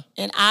card. Okay.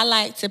 And I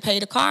like to pay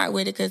the card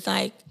with it because,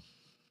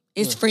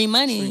 it's free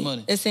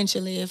money,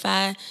 essentially. If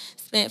I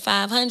spent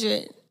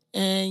 $500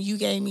 and you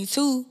gave me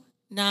 2,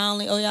 now I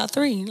only owe y'all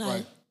 3.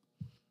 Right.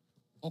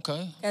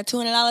 Okay. Got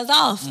 $200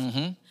 off.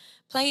 Mm-hmm.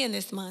 Playing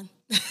this month.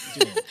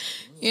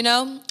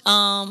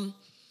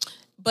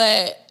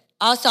 But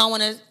also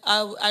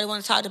I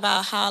want to talk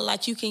about how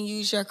you can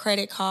use your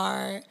credit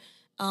card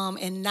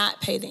and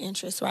not pay the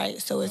interest,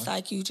 right? So it's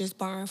like you just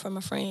borrowing from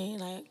a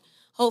friend.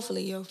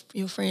 Hopefully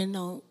your friend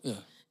don't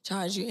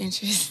charge you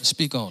interest.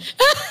 Speak on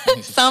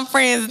it. Some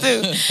friends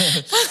do.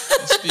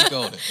 Speak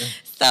on it.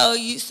 So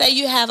you say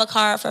you have a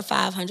card for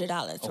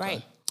 $500,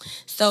 right?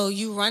 So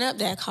you run up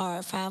that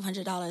card,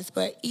 $500,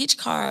 but each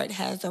card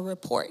has a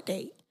report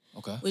date,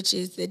 which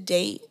is the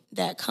date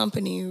that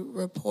company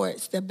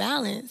reports the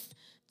balance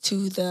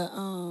to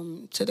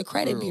the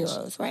credit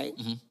bureaus, right?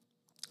 Mm-hmm.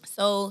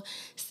 So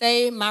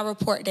say my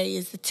report date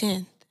is the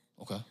 10th.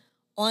 Okay.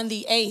 On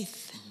the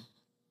 8th,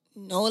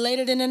 no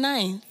later than the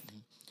 9th,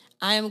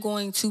 I am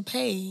going to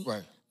pay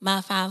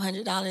my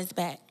 $500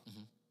 back.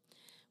 Mm-hmm.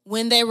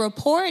 When they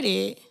report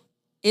it,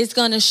 it's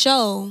going to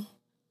show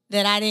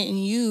that I didn't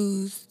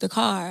use the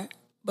card.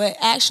 But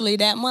actually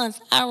that month,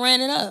 I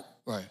ran it up.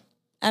 Right.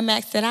 I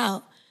maxed it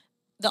out.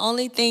 The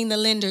only thing the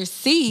lenders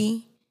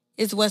see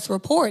is what's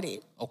reported.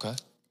 Okay.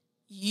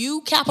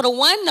 You, Capital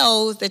One,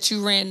 knows that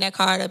you ran that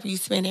card up, you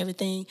spent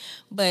everything,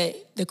 but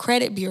the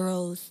credit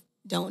bureaus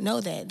don't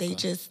know that.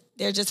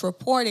 They're just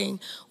reporting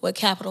what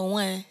Capital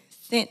One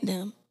sent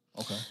them.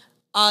 Okay.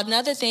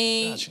 Another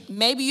thing,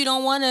 maybe you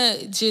don't want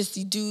to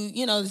just do,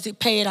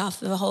 pay it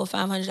off the whole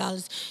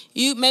 $500.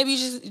 You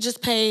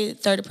just pay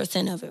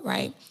 30% of it,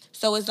 right?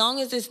 So as long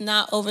as it's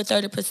not over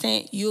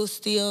 30%, you'll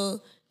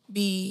still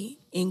be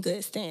in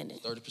good standing.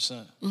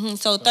 30%. Mm-hmm.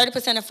 So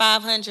 30% of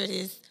 500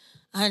 is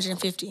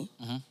 150.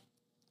 Mm-hmm.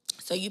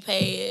 So you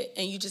pay it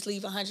and you just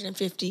leave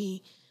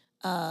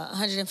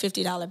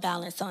 $150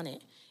 balance on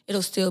it.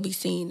 It'll still be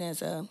seen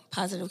as a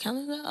positive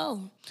account.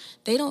 Oh,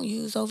 they don't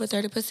use over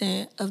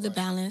 30% of the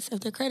balance of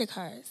their credit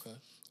cards. Okay.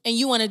 And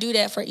you want to do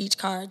that for each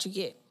card you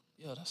get.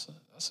 Yeah, that's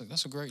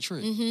a great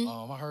trick.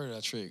 Mm-hmm. I heard of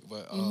that trick,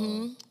 but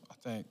I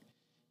think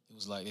it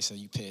was like they said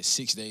you pay it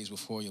 6 days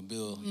before your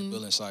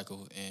billing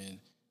cycle, and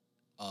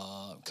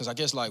because I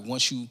guess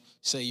once you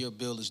say your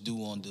bill is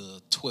due on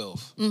the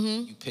 12th,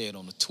 you pay it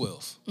on the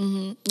 12th.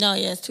 Mm-hmm. No,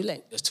 it's too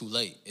late. That's too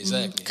late,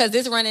 exactly. Because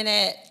it's running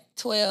at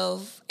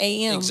 12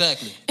 a.m.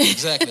 Exactly.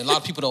 A lot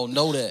of people don't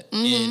know that,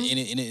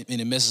 and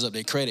it messes up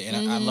their credit.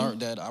 And I learned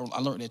that. I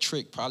learned that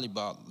trick probably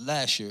about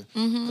last year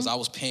because I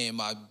was paying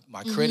my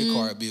credit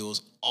card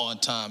bills on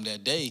time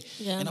that day,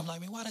 and I'm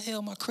like, man, why the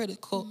hell my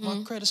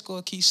credit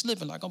score keeps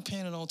slipping? I'm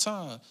paying it on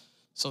time.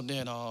 So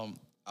then I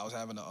was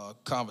having a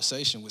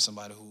conversation with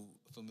somebody who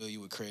familiar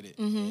with credit,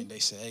 and they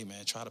said, hey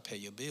man, try to pay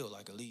your bill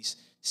at least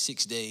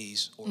 6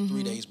 days or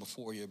 3 days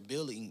before your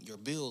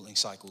billing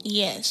cycle.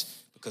 Yes.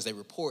 Because they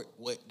report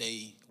what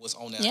they was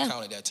on that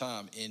account at that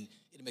time, and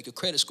it'll make your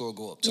credit score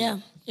go up too. Yeah,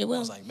 it will. I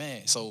was like,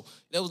 man, so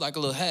that was like a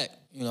little hack.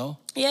 you know?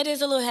 Yeah, it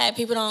is a little hack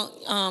people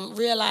don't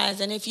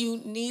realize. And if you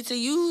need to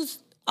use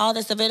all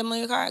that's available on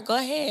your card, go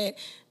ahead.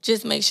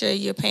 Just make sure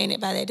you're paying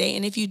it by that date.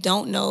 And if you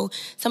don't know,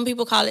 some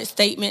people call it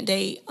statement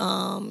date.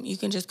 You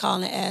can just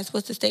call and ask,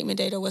 what's the statement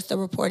date or what's the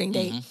reporting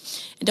date?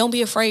 And don't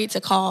be afraid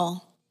to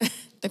call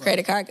the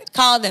credit card.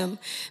 Call them.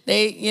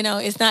 They,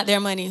 it's not their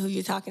money who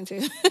you're talking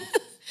to.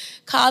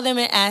 Call them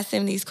and ask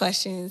them these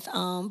questions.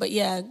 But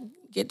yeah,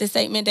 get the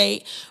statement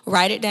date,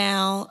 write it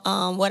down.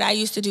 What I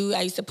used to do,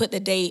 I used to put the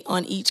date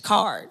on each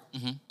card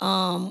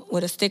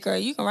with a sticker.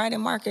 You can write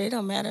and mark it. It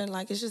don't matter.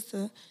 Like it's just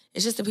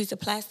a piece of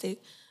plastic.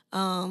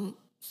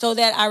 So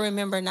that I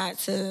remember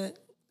not or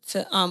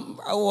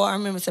I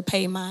remember to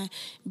pay my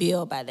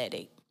bill by that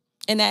date.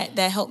 And that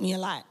helped me a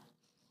lot.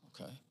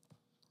 Okay.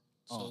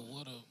 So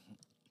what a...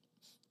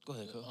 Go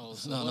ahead, Cole. Oh,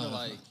 so what are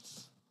like,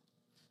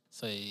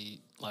 say,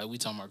 like we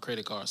talking about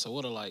credit cards. So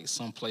what are like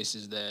some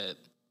places that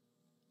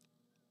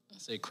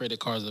say credit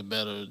cards are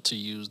better to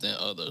use than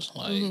others?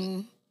 Like,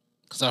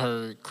 because I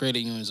heard credit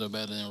unions are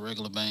better than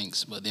regular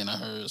banks, but then I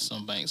heard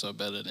some banks are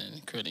better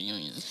than credit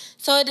unions.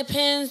 So it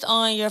depends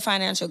on your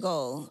financial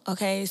goal,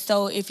 okay?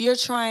 So if you're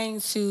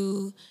trying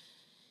to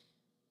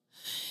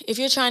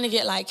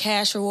get like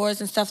cash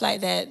rewards and stuff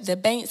like that, the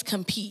banks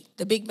compete,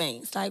 the big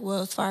banks like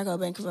Wells Fargo,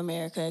 Bank of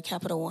America,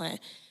 Capital One,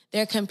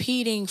 they're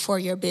competing for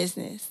your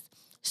business.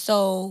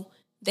 So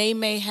they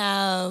may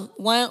have,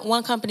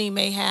 one company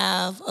may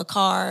have a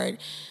card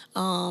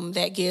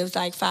that gives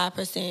like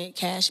 5%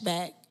 cash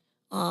back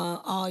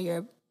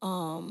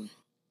on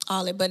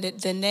but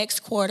the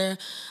next quarter,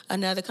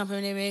 another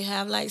company may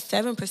have like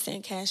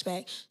 7% cash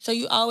back. So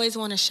you always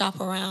want to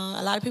shop around.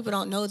 A lot of people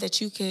don't know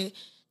that you could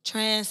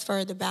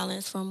transfer the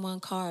balance from one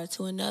card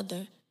to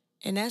another,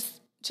 and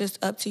that's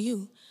just up to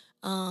you.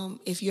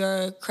 If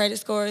your credit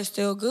score is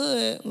still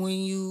good when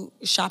you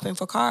shopping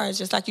for cards,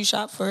 just like you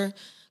shop for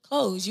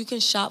clothes, you can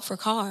shop for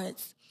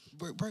cards.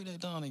 Break that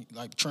down and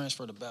like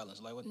transfer the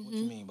balance. Like what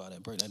you mean by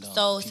that? Break that down.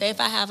 So say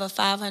if I have a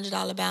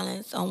 $500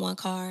 balance on one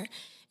card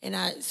and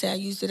I say I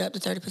used it up to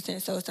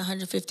 30%, so it's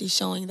 $150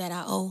 showing that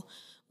I owe.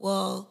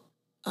 Well,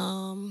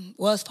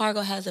 Wells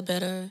Fargo has a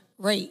better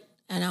rate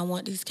and I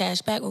want these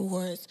cash back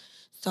rewards.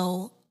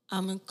 So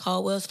I'm going to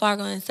call Wells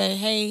Fargo and say,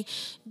 hey,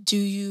 do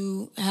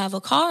you have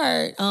a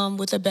card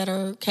with a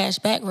better cash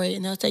back rate?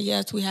 And they'll say,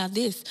 yes, we have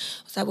this.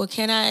 I was like, well,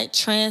 can I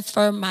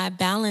transfer my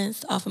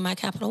balance off of my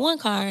Capital One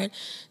card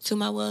to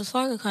my Wells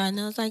Fargo card?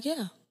 And I was like,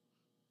 yeah.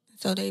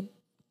 So they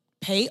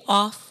pay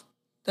off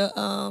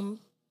the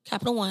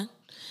Capital One,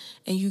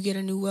 and you get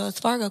a new Wells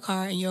Fargo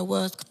card, and your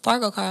Wells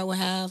Fargo card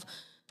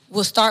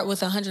will start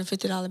with a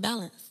 $150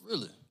 balance.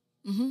 Really?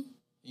 Mm-hmm.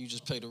 You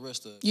just pay the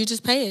rest of it? You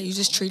just pay it. You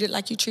just treat it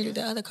like you treated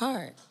the other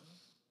card.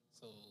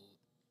 So,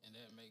 and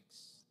that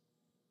makes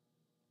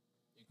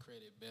your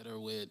credit better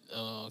with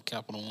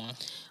Capital One?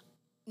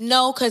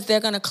 No, because they're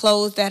going to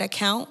close that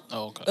account.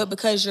 Oh, okay. But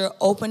because you're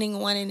opening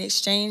one in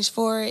exchange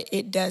for it,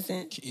 it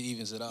doesn't. It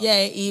evens it out. Yeah,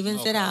 it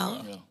evens it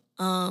out.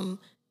 Yeah.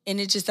 And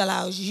it just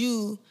allows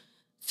you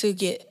to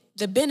get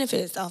the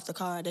benefits off the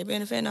card. They're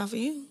benefiting off of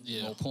you.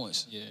 Yeah. More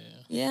points. Yeah.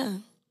 Yeah.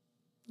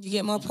 You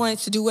get more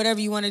points to do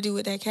whatever you want to do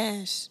with that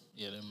cash.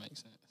 Yeah, that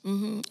makes sense.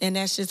 Mm-hmm. And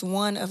that's just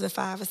one of the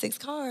 5 or 6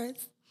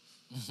 cards.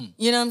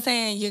 You know what I'm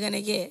saying? You're going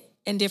to get.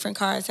 And different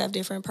cards have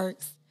different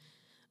perks.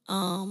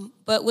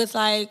 But with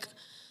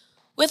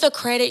a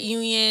credit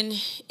union,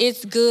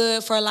 it's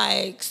good for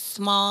like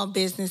small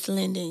business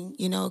lending,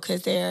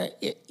 because they're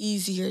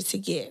easier to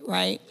get,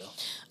 right?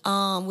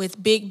 Yeah.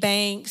 With big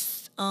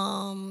banks,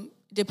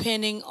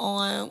 depending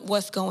on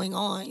what's going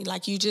on,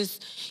 like you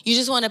just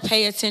want to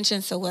pay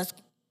attention to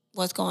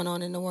what's going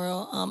on in the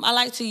world. I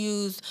like to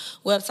use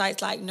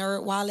websites like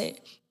NerdWallet,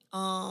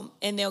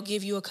 and they'll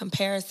give you a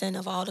comparison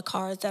of all the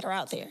cards that are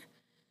out there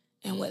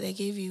and what they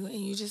give you, and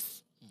you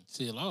just...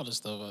 See, a lot of the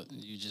stuff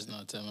you just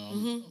not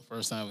telling me.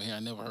 First time here,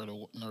 I never heard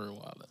of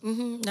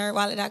NerdWallet.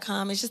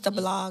 NerdWallet.com. It's just a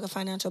blog, a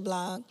financial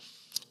blog.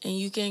 And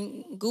you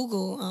can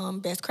Google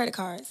best credit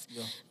cards,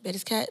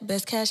 best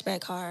cashback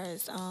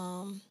cards,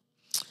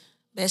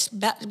 best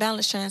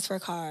balance transfer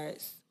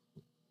cards.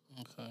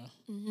 Okay.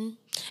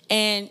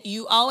 And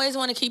you always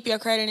want to keep your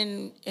credit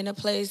in a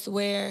place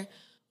where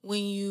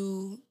when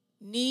you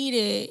need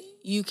it,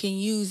 you can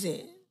use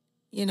it.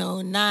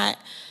 Not...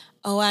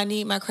 oh, I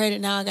need my credit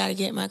now. I got to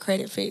get my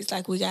credit fixed.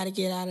 Like, we got to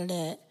get out of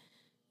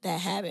that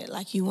habit.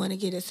 Like, you want to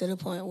get it to the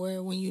point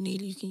where when you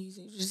need it, you can use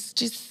it.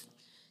 Just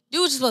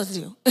do what you're supposed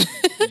to do.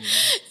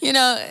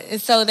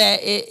 So that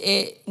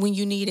it when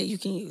you need it, you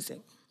can use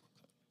it.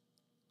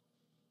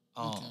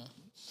 No,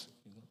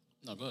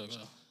 go ahead.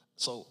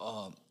 So,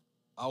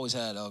 I always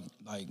had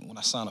like when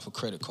I signed up for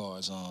credit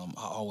cards, I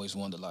always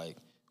wondered like,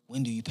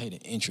 when do you pay the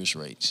interest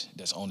rates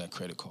that's on that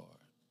credit card?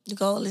 The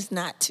goal is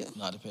not to.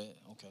 Not to pay.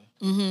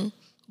 Okay.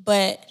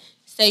 But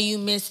say you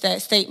missed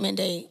that statement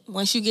date.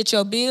 Once you get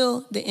your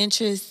bill, the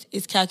interest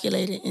is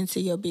calculated into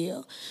your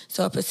bill.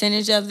 So a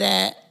percentage of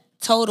that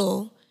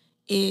total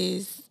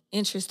is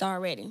interest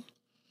already.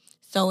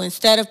 So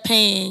instead of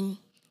paying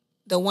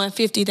the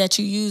 $150 that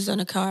you used on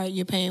the card,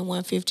 you're paying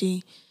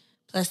 $150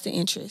 plus the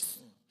interest.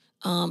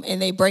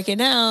 And they break it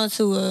down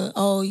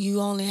to you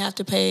only have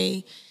to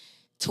pay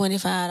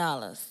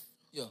 $25.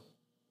 Yeah.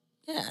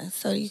 Yeah,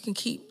 so they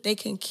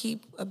can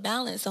keep a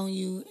balance on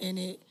you, and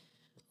it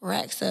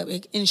racks up.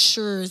 It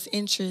ensures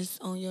interest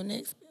on your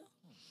next bill.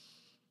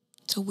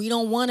 So we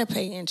don't want to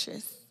pay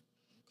interest.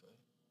 Okay.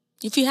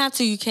 If you have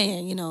to, you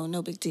can.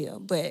 No big deal.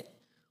 But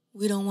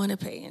we don't want to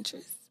pay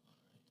interest.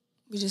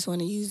 We just want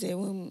to use it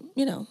when.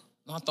 No,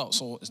 I thought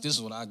so. This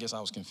is what I guess I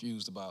was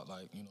confused about.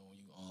 Like when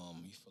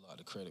you fill out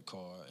the credit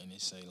card and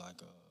it say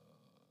like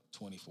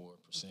a 24%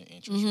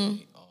 interest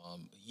rate,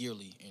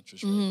 yearly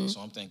interest rate.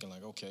 So I'm thinking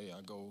like, okay,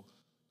 I go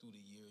through the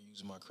year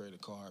using my credit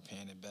card,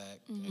 paying it back,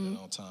 paying it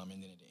on time,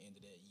 and then at the end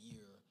of that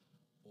year,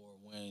 or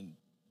when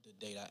the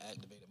date I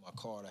activated my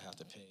card, I have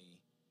to pay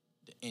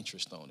the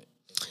interest on it.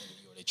 At the end of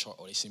the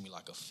year, they send me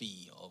like a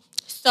fee of.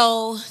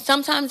 So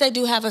sometimes they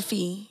do have a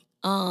fee.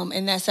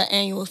 And that's an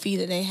annual fee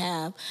that they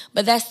have,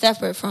 but that's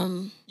separate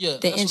from the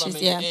interest. What I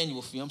mean, the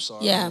annual fee. I'm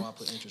sorry. Yeah, I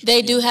put interest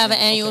they do have an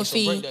annual so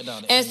fee, break that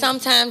down, and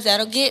sometimes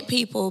that'll get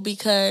people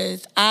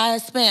because I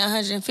spent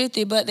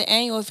 $150, but the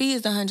annual fee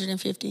is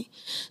 $150.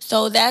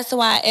 So that's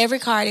why every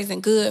card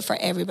isn't good for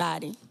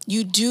everybody.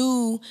 You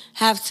do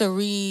have to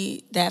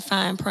read that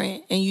fine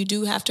print, and you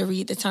do have to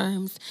read the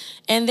terms,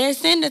 and they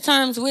send the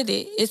terms with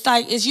it.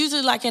 It's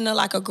usually like in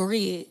a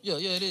grid. Yeah,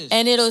 it is.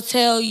 And it'll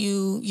tell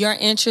you your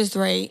interest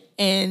rate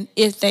and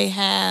if they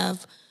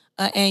have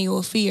an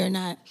annual fee or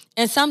not.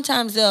 And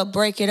sometimes they'll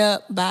break it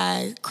up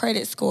by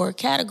credit score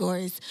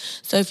categories.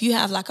 So if you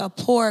have like a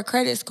poor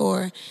credit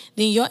score,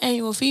 then your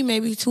annual fee may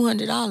be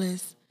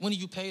 $200. When do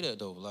you pay that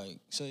though? Like,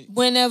 say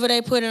whenever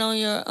they put it on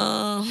your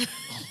okay.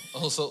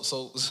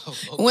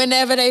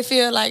 Whenever they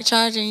feel like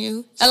charging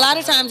you. A lot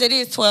of times it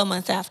is 12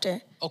 months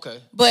after. Okay.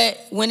 But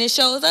when it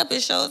shows up,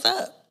 it shows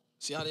up.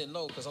 See, I didn't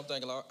know because I'm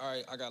thinking, like, all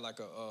right, I got like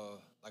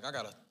I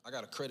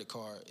got a credit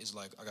card. It's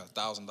like I got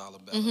 $1,000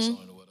 balance on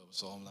it or whatever.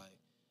 So I'm like,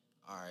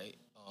 all right.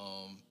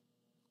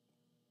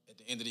 At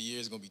the end of the year,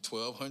 it's gonna be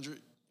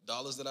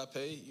 $1,200 that I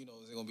pay. Is it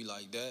gonna be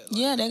like that? Like,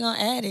 yeah, they're gonna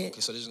add it.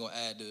 Okay, so they're just gonna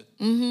add the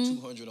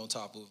 $200 on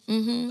top of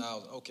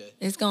 $1,000. Okay.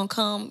 It's gonna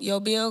come.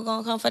 Your bill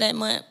gonna come for that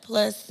month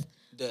plus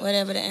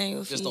whatever the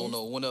annual fee. Just don't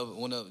know whenever.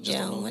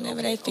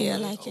 Whenever they feel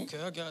like it.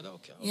 Okay, I got it.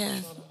 Okay. Yeah. I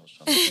was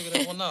trying to figure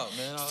that one out,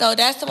 man. So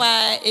that's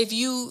why if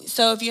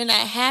you're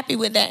not happy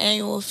with that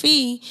annual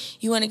fee,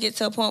 you want to get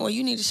to a point where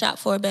you need to shop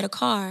for a better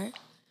card.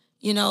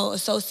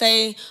 So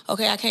say,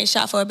 okay, I can't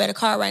shop for a better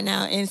card right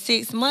now. In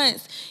 6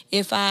 months,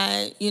 if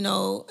I,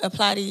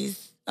 apply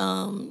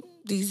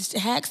these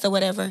hacks or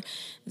whatever,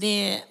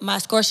 then my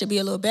score should be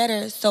a little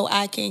better so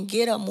I can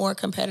get a more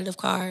competitive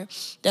card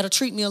that'll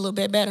treat me a little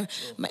bit better.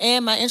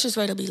 And my interest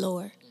rate will be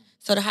lower.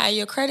 So the higher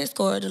your credit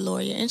score, the lower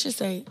your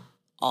interest rate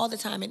all the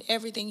time in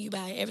everything you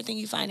buy, everything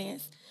you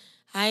finance.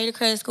 Higher the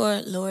credit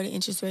score, lower the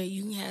interest rate.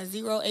 You can have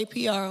 0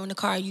 APR on the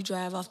car you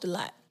drive off the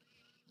lot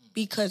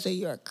because of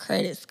your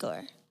credit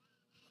score.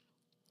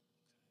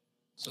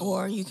 So,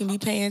 or you can be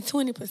paying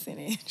 20%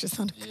 interest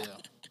on the car.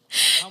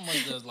 How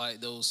much does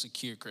those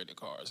secure credit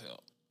cards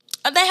help?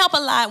 They help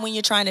a lot when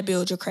you're trying to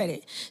build your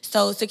credit.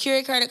 So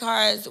secure credit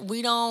cards,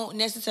 we don't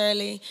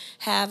necessarily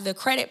have the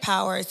credit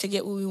power to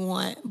get what we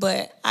want,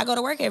 but I go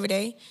to work every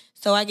day,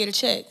 so I get a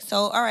check. So,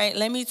 all right,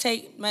 let me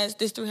take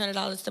this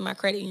 $300 to my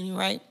credit union,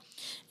 right?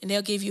 And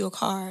they'll give you a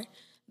card.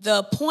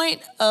 The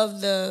point of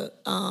the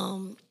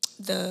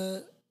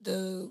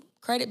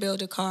credit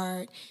builder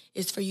card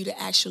is for you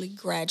to actually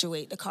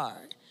graduate the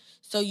card.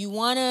 So you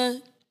want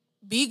to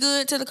be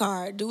good to the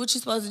card, do what you're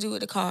supposed to do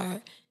with the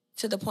card,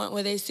 to the point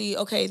where they see,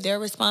 okay, they're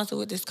responsible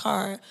with this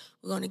card.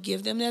 We're going to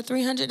give them their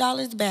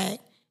 $300 back,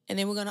 and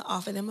then we're going to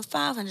offer them a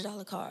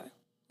 $500 card,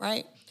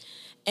 right?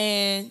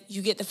 And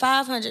you get the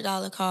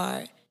 $500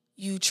 card.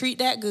 You treat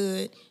that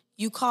good.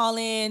 You call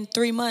in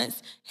 3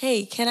 months.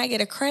 Hey, can I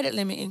get a credit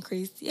limit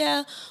increase?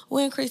 Yeah,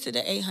 we'll increase it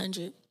to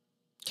 $800.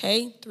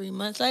 Okay, 3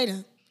 months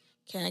later.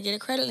 Can I get a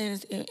credit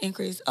limit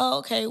increase? Oh,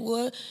 okay,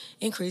 we'll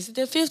increase it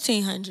to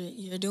 $1,500.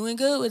 You're doing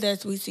good with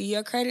us. We see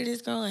your credit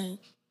is growing.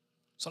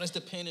 So that's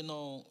depending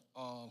on,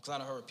 because I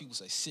done heard people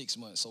say 6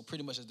 months. So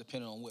pretty much it's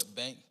depending on what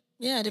bank.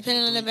 Yeah,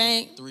 depending on the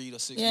bank. 3 to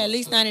 6 months. Yeah, at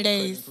least 90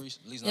 days. At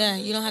least 90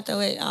 days. You don't have to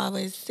wait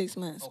always 6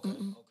 months. Okay,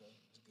 that's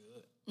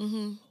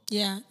good.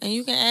 Yeah, and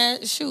you can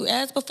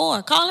ask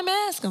before. Call him and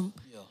ask him.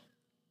 Yeah.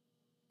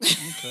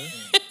 Okay.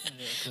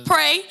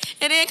 Pray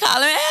and then call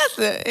him and ask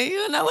him. And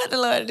you'll know what the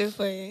Lord will do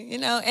for you.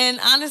 And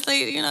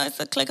honestly, it's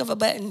a click of a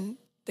button.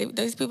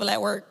 Those people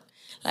at work,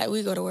 like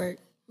we go to work.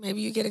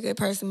 Maybe you get a good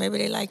person. Maybe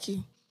they like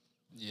you.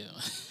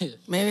 Yeah.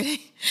 Maybe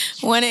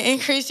they want to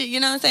increase you. You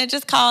know what I'm saying?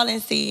 Just call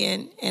and see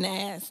and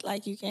ask.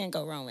 Like, you can't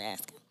go wrong with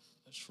asking.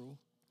 That's true.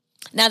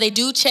 Now, they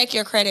do check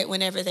your credit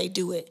whenever they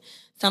do it.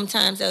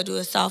 Sometimes they'll do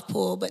a soft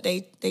pull, but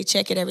they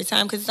check it every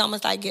time because it's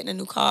almost like getting a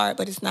new card,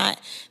 but it's not.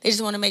 They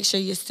just want to make sure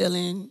you're still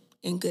in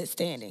good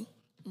standing.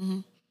 Mm-hmm.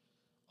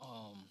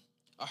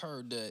 I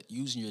heard that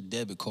using your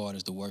debit card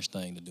is the worst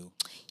thing to do.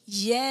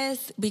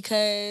 Yes,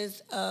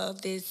 because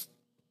of this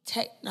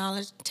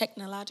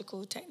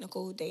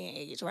technical day and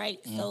age,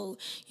 right? Mm-hmm. So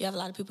you have a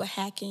lot of people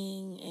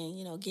hacking and,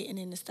 you know, getting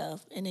into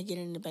stuff, and they get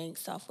into bank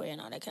software and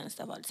all that kind of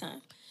stuff all the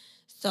time.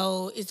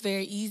 So it's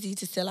very easy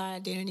to steal our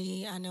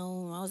identity. I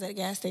know I was at a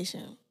gas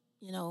station,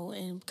 you know,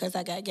 and because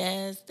I got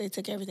gas, they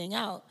took everything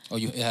out. Oh,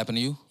 it happened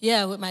to you?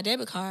 Yeah, with my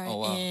debit card. Oh,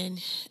 wow. And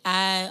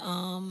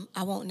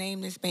I won't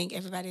name this bank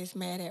everybody is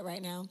mad at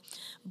right now,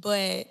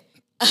 but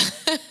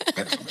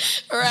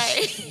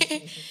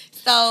right.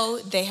 So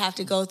they have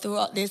to go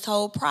through this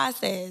whole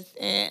process.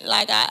 And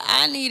like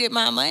I needed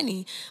my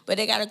money, but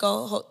they got to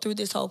go through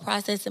this whole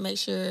process to make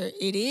sure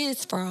it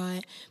is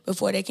fraud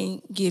before they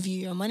can give you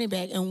your money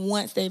back. And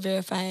once they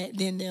verify it,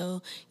 then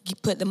they'll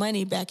put the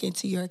money back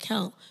into your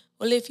account.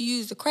 Well, if you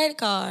use a credit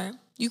card,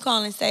 you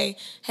call and say,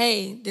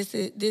 hey,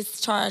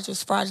 this charge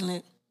was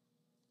fraudulent.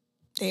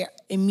 They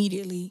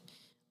immediately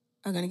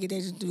are going to get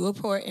there to do a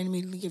report and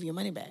immediately give your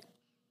money back.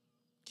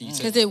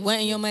 Because it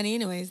wasn't your money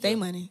anyways, their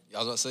money. I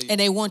was about to say. And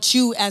they want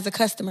you as a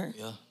customer.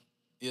 Yeah.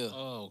 Yeah.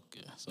 Oh,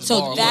 okay.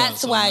 So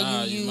that's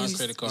why you use my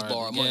credit card at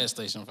the gas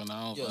station from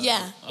now on.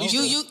 Yeah.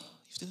 You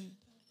still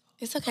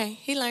it's okay.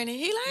 He learning.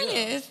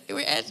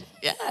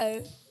 Yeah.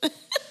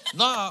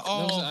 Nah,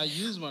 I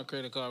use my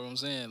credit card. What I'm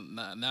saying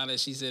now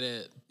that she said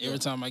that every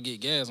time I get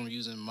gas, I'm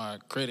using my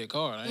credit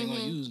card. I ain't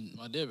gonna use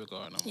my debit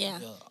card no more. Yeah,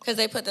 because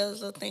they put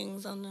those little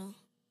things on the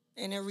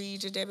and it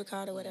reads your debit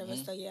card or whatever.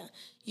 Mm-hmm. So yeah,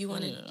 you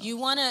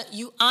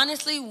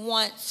honestly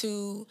want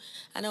to.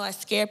 I know I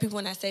scare people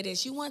when I say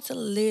this. You want to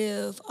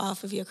live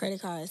off of your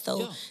credit card.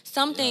 So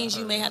some things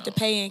you may have to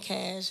pay in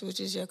cash, which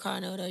is your car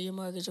note or your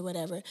mortgage or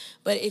whatever.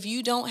 But if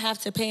you don't have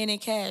to pay it in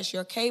cash,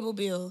 your cable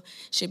bill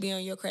should be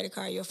on your credit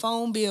card. Your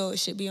phone bill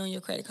should be on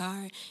your credit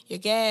card. Your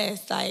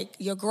gas, like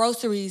your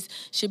groceries,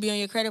 should be on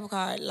your credit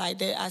card. Like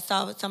that, I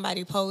saw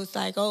somebody post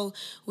like, "Oh,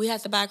 we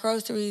have to buy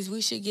groceries.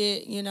 We should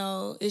get,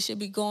 it should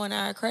be going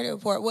on our credit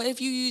report." Well,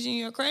 if you're using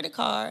your credit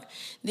card,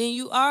 then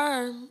you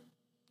are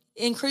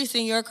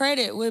increasing your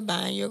credit with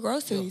buying your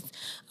groceries.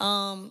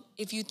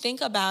 If you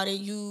think about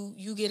it,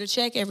 you get a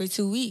check every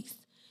 2 weeks.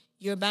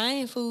 You're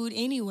buying food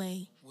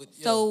anyway.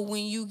 So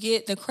when you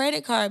get the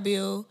credit card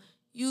bill,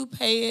 you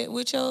pay it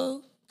with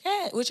your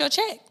cash, with your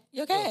check,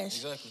 your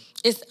cash. Yeah, exactly.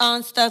 It's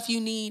on stuff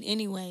you need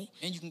anyway.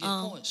 And you can get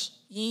points.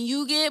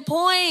 You get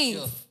points.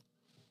 Yeah.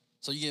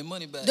 So you get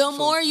money back. The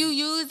more you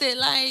use it,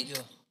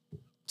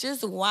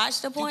 just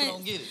watch the points. People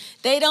don't get it.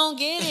 They don't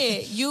get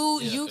it.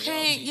 You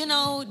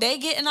can't, they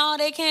getting all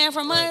they can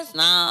from us.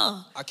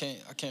 No. I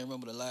can't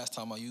remember the last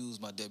time I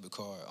used my debit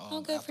card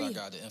after I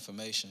got the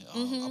information.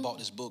 I bought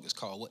this book. It's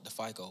called What the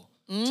FICO?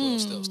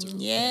 12 Steps to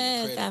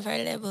Yes, I've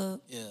heard of that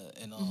book. Yeah,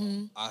 and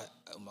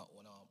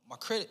my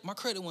credit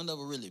wasn't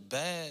never really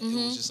bad. It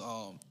was just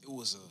it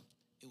was an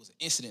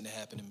incident that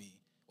happened to me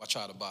where I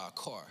tried to buy a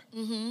car.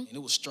 And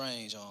it was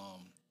strange.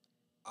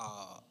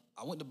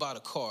 I went to buy the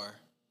car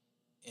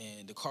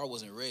and the car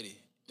wasn't ready.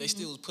 They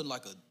still was putting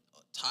like a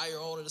tire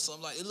on it or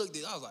something. Like it looked.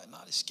 I was like,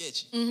 nah, this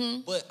sketchy.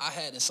 But I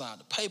hadn't signed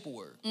the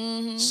paperwork,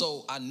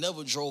 so I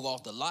never drove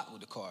off the lot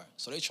with the car.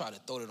 So they tried to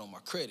throw it on my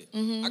credit.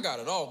 I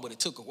got it off, but it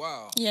took a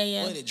while.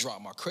 Yeah. But it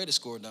dropped my credit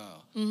score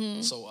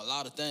down. So a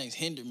lot of things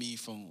hindered me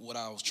from what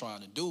I was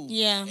trying to do.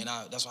 Yeah. And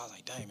that's why I was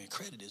like, dang man,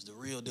 credit is the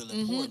real deal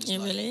important. It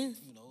really is.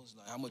 It's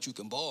like how much you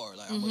can borrow,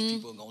 like how much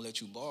people are gonna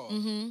let you borrow.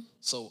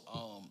 So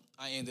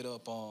I ended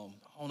up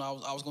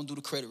I was gonna do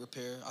the credit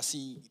repair. I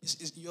seen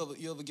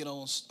you ever get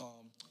on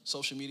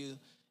social media and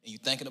you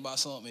thinking about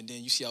something and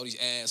then you see all these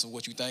ads of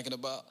what you thinking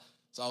about.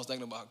 So I was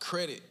thinking about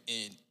credit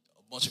and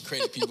a bunch of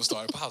credit people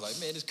started. I was like,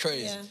 man, this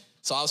crazy. Yeah.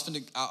 So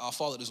I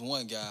followed this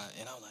one guy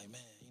and I was like,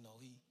 man,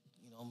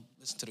 I'm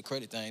listening to the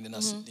credit thing. Then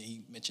then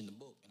he mentioned the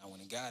book and I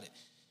went and got it.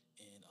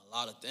 And a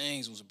lot of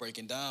things was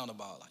breaking down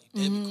about like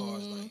debit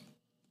cards. Like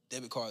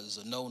debit cards is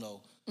a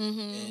no-no.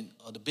 And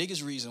the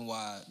biggest reason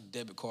why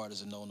debit card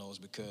is a no-no is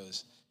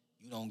because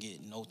you don't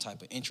get no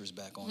type of interest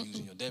back on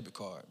using your debit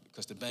card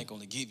because the bank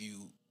only give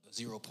you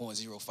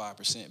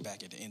 0.05%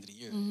 back at the end of the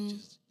year, which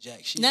is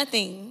jack shit.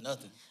 Nothing.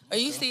 Or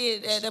you see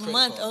it at a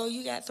month. Card. Oh,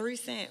 you got 3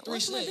 cents. 3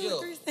 cents,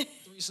 3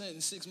 cents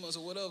in 6 months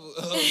or whatever.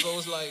 So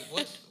it's like,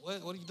 what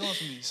are you doing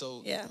for me?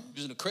 So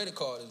using a credit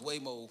card is way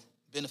more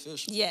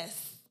beneficial.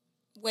 Yes,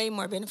 way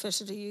more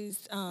beneficial to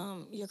use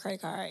your credit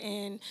card.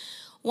 And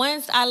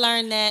once I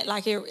learned that,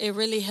 like it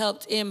really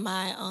helped in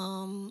my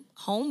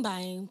home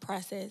buying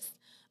process.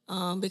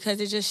 Because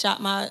it just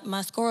shot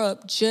my score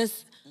up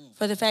just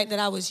for the fact that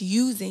I was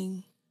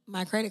using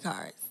my credit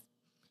cards.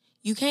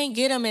 You can't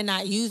get them and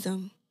not use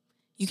them.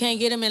 You can't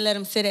get them and let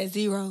them sit at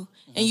zero.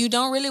 And you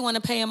don't really want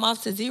to pay them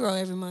off to zero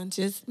every month.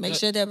 Just make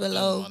sure they're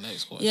below.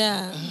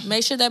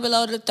 Make sure they're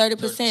below the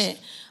 30%.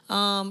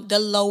 The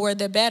lower,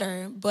 the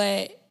better.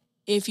 But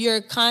if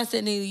you're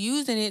constantly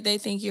using it, they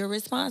think you're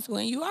responsible.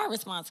 And you are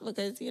responsible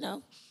because,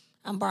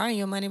 I'm borrowing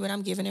your money, but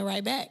I'm giving it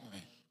right back.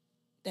 Right.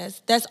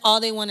 That's all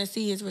they want to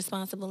see is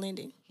responsible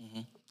lending.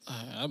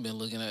 I've been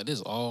looking at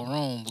this all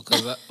wrong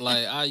because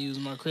I use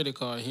my credit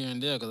card here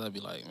and there because I be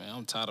like, man,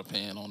 I'm tired of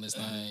paying on this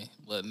thing.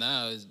 But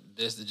now it's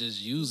best to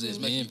just use it. It's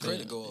making your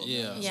credit go up.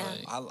 Yeah. Man.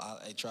 I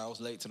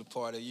was late to the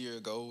party a year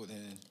ago,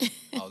 and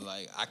I was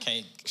like,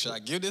 should I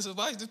give this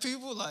advice to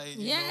people? Like,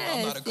 you know,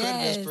 I'm not a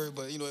credit expert,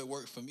 but, you know, it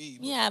worked for me.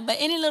 But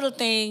any little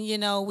thing, you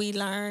know, we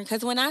learn.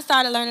 Because when I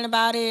started learning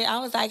about it, I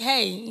was like,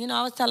 hey, you know,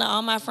 I was telling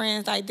all my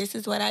friends, like, this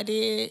is what I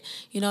did.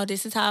 You know,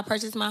 this is how I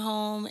purchased my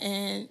home.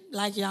 And,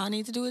 like, y'all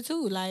need to do it,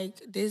 too. Like,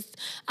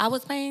 I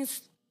was paying...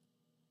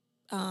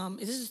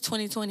 this is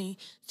 2020,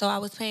 so I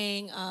was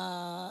paying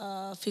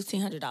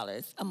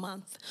 $1,500 a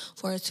month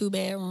for a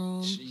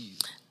 2-bedroom,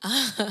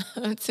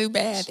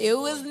 2-bath. It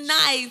was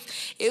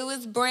nice. It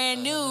was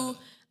brand new,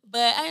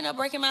 but I ended up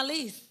breaking my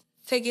lease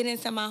to get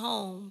into my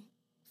home,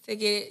 to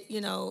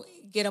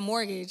get a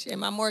mortgage. And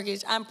my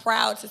mortgage, I'm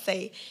proud to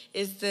say,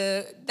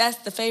 that's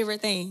the favorite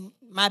thing.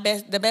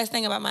 The best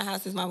thing about my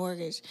house is my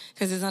mortgage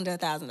because it's under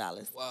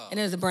 $1,000. Wow. And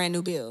it was a brand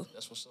new bill.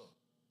 That's what's up.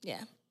 Yeah.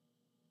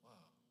 Wow.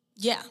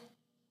 Yeah.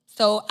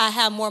 So I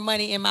have more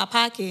money in my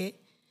pocket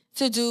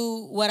to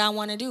do what I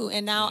want to do.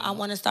 And now I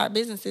want to start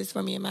businesses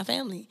for me and my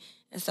family.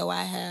 And so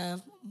I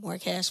have more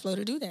cash flow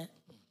to do that.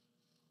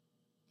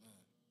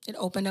 It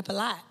opened up a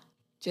lot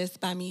just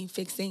by me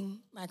fixing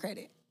my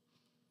credit.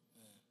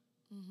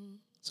 Mm-hmm.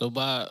 So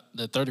by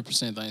the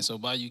 30% thing, so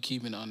by you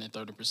keeping it on that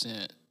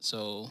 30%,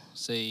 so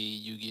say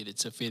you get it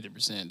to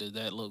 50%, does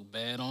that look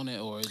bad on it,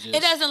 or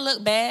it doesn't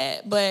look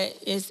bad, but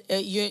it's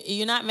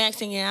you're not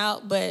maxing it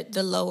out, but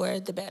the lower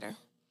the better.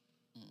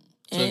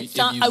 And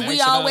we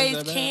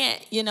always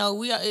can't, you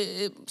know,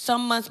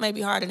 some months may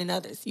be harder than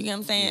others. You get what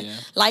I'm saying? Yeah.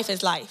 Life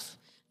is life.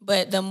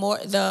 But the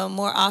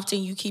more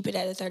often you keep it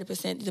at a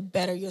 30%, the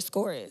better your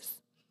score is.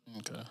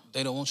 Okay.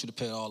 They don't want you to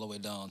pay it all the way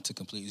down to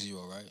complete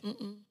zero, right? Mm-mm.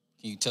 Can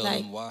you tell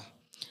them why?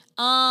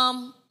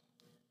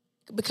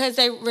 Because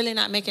they're really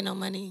not making no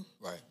money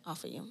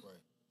off of you. Right.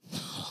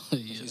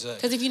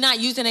 Because if you're not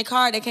using a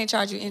card, they can't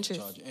charge you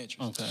interest.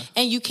 Okay.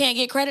 And you can't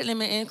get credit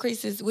limit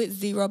increases with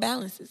zero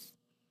balances.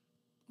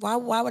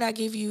 Why would I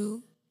give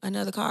you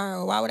another car,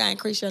 or why would I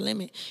increase your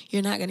limit?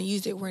 You're not going to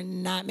use it. We're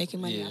not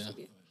making money off of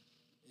it.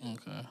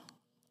 Okay.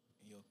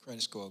 Your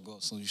credit score goes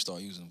as soon as you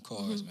start using them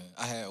cards, man.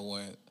 I had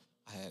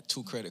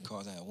 2 credit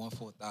cards. I had one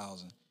for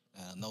 $1,000, and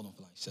I know them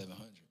for like $700.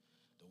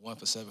 The one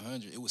for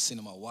 $700, it was sitting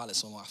in my wallet,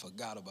 so I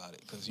forgot about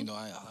it because, you know,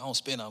 I don't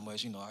spend that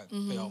much. You know, I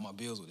pay all my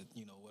bills with it,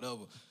 you know,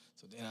 whatever.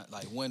 So then,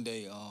 one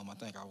day, I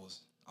think I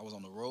was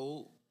on the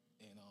road,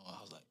 and I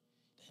was like,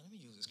 damn, let me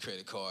use this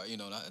credit card, you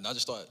know, and I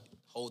just started.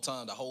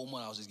 The whole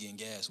month I was just getting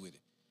gas with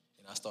it.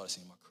 And I started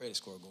seeing my credit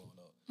score going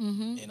up.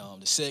 Mm-hmm. And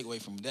the segue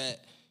from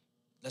that,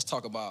 let's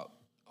talk about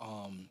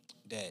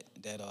that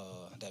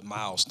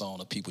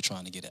milestone of people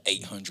trying to get an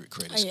 800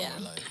 credit score.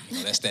 Like, you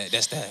know, that's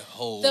that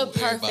whole the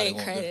perfect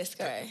credit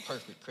score.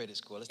 Perfect credit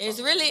score. It's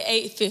really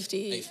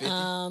 850.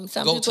 850.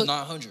 Some go to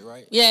 900,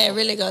 right? Yeah, it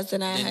really goes to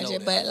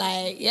 900. But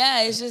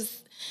it's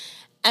just,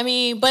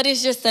 but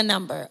it's just a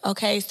number.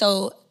 Okay,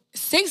 so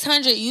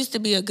 600 used to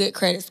be a good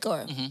credit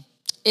score. Mm-hmm.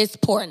 It's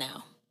poor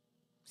now.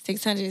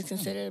 600 is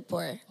considered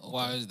poor.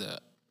 Why is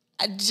that?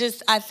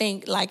 I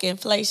think like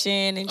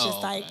inflation and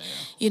just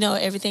you know,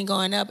 everything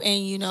going up.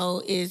 And, you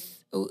know,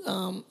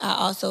 I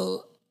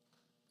also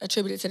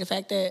attribute it to the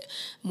fact that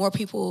more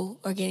people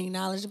are getting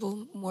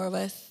knowledgeable, more of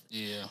us.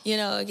 Yeah. You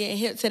know, getting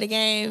hip to the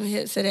game,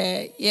 hip to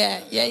that.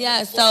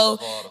 Yeah.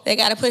 So they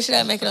got to push it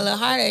up, make it a little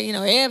harder. You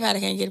know, everybody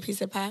can get a piece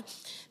of pie.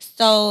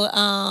 So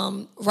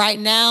right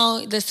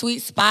now, the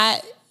sweet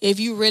spot, if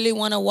you really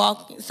want to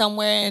walk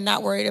somewhere and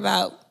not worried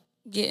about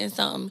getting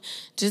something,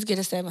 just get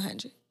a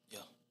 700. Yeah.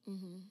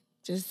 Mm-hmm.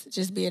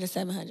 Just be at a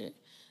 700.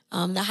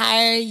 The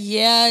higher,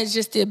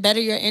 just the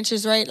better your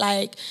interest rate.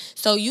 Like,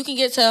 so you can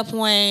get to a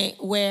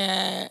point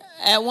where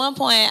at one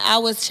point I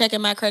was checking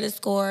my credit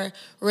score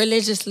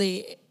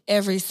religiously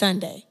every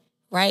Sunday,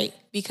 right?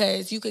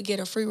 Because you could get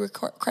a free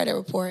credit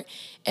report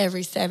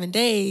every 7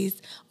 days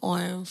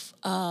on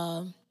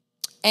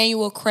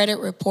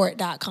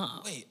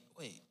annualcreditreport.com. Wait.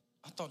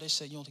 I thought they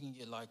said you only can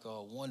get like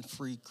one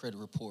free credit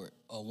report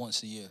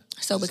once a year.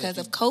 So because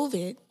of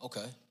COVID,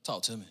 okay,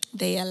 talk to me.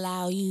 They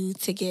allow you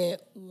to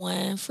get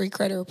one free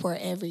credit report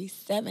every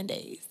 7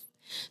 days.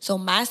 So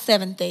my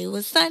 7th day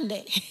was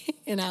Sunday,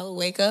 and I would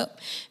wake up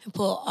and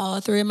pull all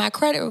 3 of my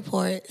credit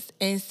reports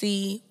and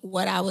see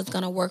what I was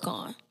going to work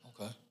on.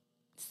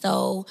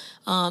 So,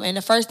 and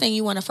the first thing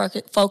you want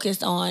to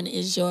focus on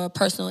is your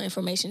personal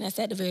information. That's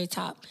at the very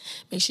top.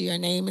 Make sure your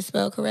name is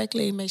spelled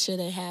correctly. Make sure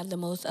they have the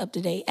most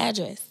up-to-date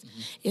address.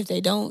 Mm-hmm. If they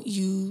don't,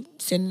 you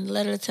send a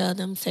letter to tell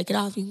them, take it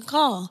off. You can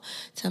call.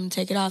 Tell them,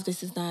 take it off.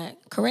 This is not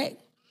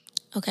correct.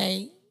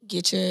 Okay?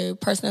 Get your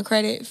personal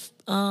credit,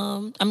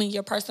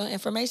 your personal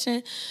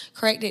information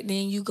corrected.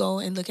 Then you go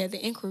and look at the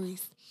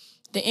inquiries.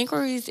 The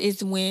inquiries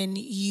is when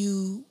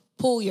you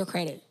pull your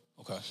credit.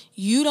 Okay.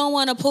 You don't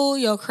want to pull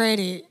your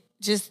credit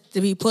just to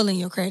be pulling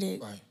your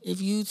credit. Right.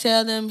 If you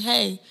tell them,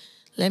 hey,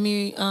 let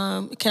me,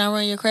 can I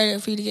run your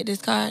credit for you to get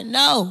this car?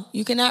 No,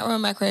 you cannot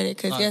run my credit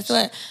because guess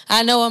what?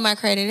 I know where my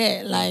credit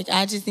at. Like,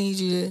 I just need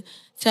you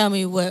tell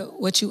me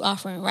what you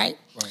offering, right?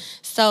 Right.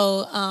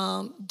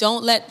 So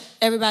don't let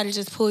everybody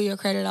just pull your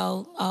credit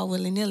all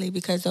willy-nilly,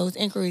 because those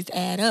inquiries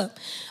add up.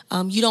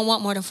 You don't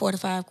want more than 4 to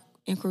 5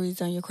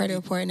 inquiries on your credit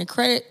report, and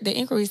the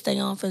inquiries stay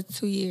on for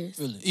 2 years.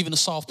 Really? Even the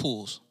soft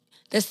pulls?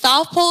 The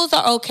soft pulls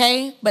are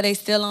okay, but they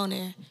still on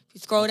there. If you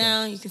scroll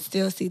down, you can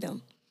still see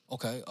them.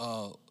 Okay.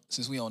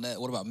 Since we on that,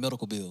 what about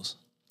medical bills?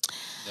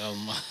 That was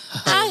my.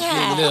 I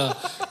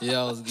have.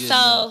 Yeah, I was getting.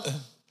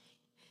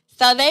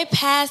 So they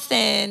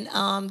passing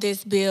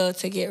this bill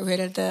to get rid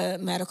of the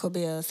medical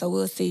bill. So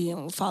we'll see,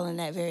 and we're following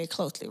that very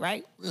closely,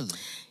 right? Really?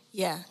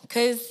 Yeah,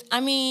 because,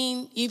 I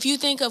mean, if you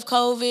think of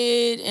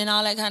COVID and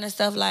all that kind of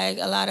stuff, like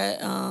a lot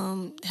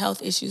of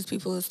health issues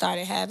people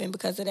started having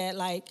because of that,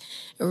 like,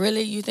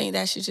 really you think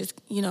that should just,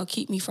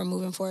 keep me from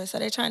moving forward. So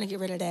they're trying to get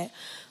rid of that.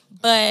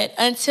 But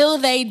until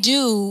they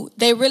do,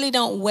 they really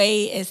don't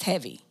weigh as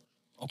heavy.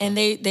 Okay. And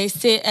they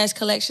sit as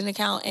collection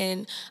account,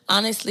 and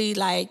honestly,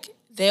 like,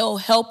 they'll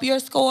help your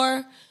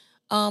score,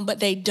 but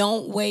they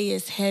don't weigh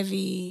as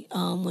heavy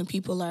when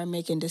people are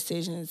making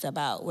decisions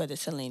about whether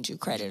to lend you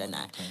credit or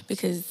not,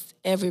 because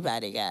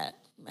everybody got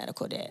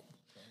medical debt.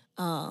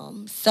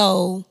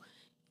 So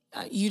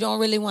you don't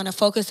really want to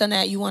focus on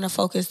that. You want to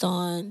focus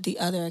on the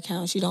other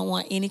accounts. You don't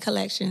want any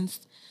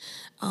collections,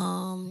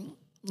 none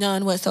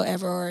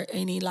whatsoever, or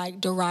any like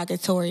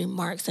derogatory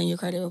marks on your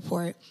credit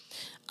report.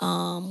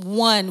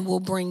 One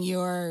will bring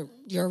your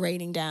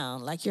rating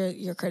down, like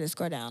your credit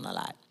score down a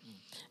lot.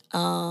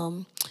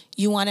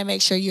 You want to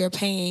make sure you're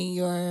paying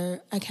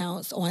your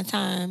accounts on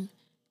time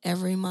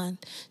every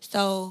month.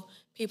 So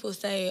people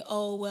say,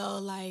 oh, well,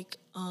 like,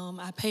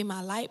 I pay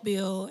my light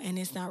bill and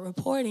it's not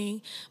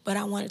reporting, but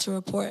I want it to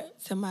report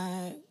to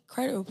my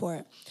credit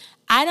report.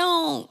 I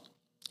don't,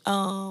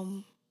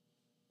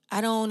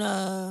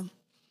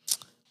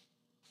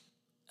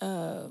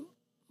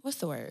 what's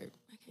the word?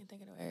 I can't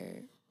think of the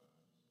word.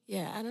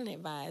 Yeah, I don't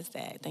advise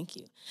that. Thank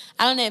you.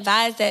 I don't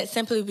advise that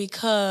simply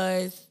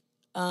because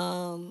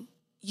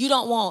you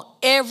don't want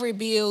every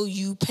bill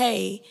you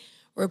pay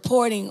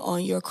reporting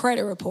on your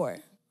credit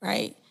report,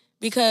 right?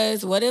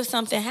 Because what if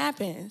something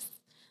happens?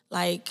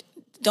 Like,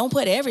 don't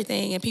put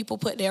everything, and people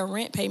put their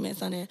rent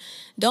payments on there.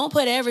 Don't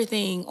put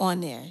everything on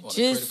there. On the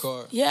credit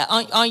card? Yeah,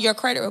 on your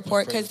credit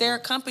report, because there are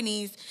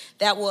companies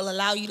that will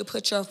allow you to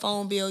put your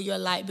phone bill, your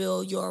light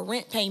bill, your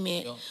rent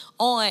payment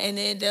on, and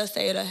then they'll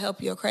say it'll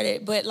help your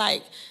credit. But,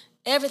 like,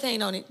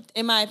 everything on it,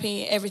 in my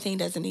opinion, everything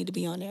doesn't need to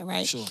be on there,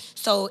 right? Sure.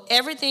 So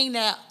everything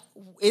that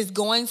is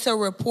going to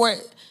report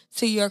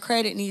to your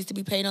credit needs to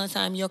be paid on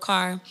time. Your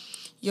car,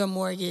 your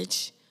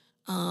mortgage,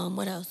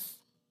 what else?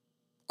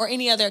 Or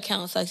any other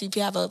accounts, like if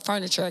you have a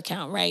furniture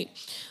account, right?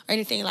 Or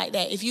anything like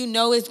that. If you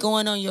know it's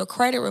going on your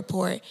credit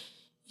report,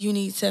 you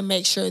need to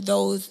make sure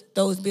those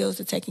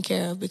bills are taken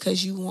care of,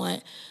 because you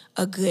want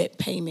a good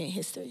payment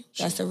history.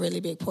 Sure. That's a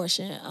really big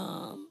portion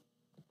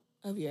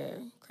of your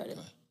credit.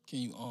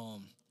 Okay.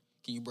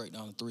 Can you break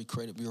down the 3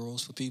 credit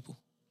bureaus for people?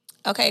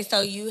 Okay,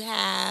 so you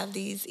have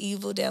these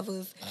evil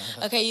devils.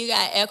 Okay, you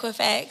got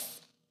Equifax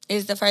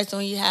is the first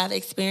one. You have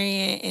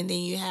Experian, and then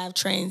you have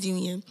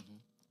TransUnion. Mm-hmm.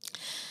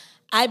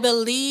 I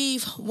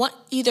believe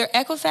either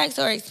Equifax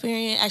or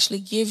Experian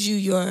actually gives you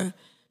your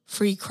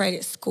free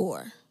credit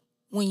score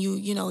when you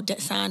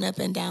sign up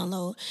and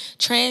download.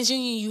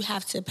 TransUnion you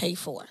have to pay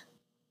for,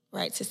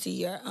 right, to see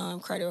your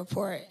credit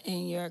report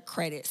and your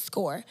credit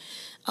score.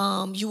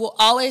 You will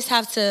always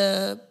have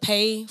to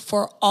pay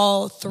for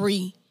all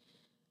 3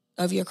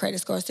 of your credit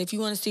scores. So if you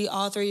want to see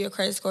all 3 of your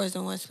credit scores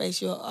in one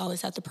space, you'll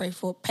always have to pay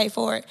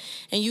for it.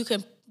 And you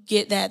can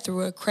get that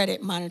through a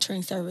credit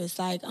monitoring service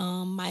like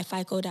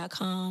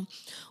myfico.com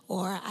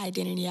or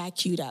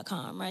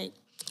identityiq.com, right?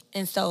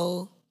 And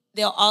so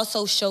they'll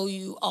also show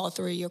you all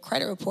 3 of your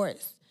credit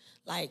reports,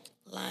 like,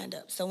 lined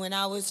up. So when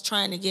I was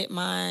trying to get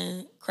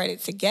my credit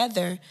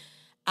together,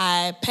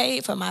 I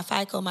paid for my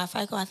FICO. My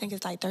FICO, I think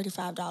it's like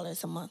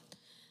 $35 a month.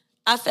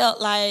 I felt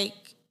like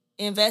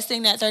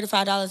investing that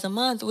 $35 a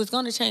month was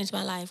going to change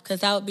my life,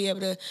 because I would be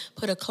able to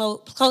put a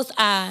close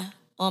eye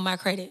on my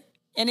credit.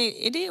 And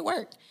it did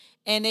work.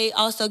 And they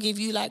also give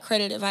you, like,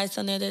 credit advice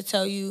on there that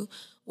tell you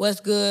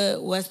what's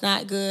good, what's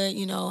not good,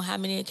 how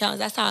many accounts.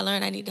 That's how I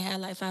learned I need to have,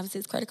 like, 5 or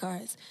 6 credit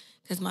cards,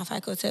 because my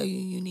FICO tell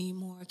you need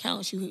more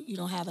accounts. You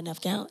don't have enough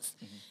accounts.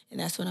 Mm-hmm. And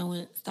that's when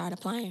I start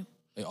applying.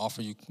 They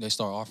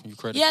start offering you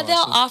credit cards? Yeah, they'll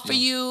offer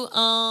you,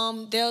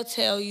 they'll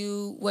tell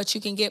you what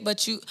you can get,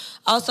 but you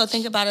also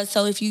think about it.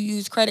 So if you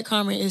use Credit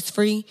Karma, it's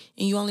free,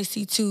 and you only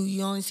see 2.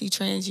 You only see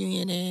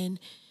TransUnion and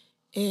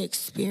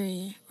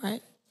Experian,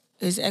 right?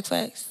 Is it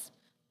Equifax?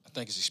 I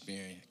think it's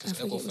Experian, because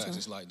Equifax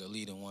is like the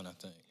leading one, I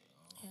think.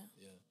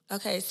 Yeah.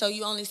 Okay, so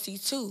you only see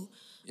 2.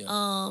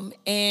 Yeah.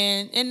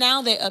 And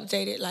now they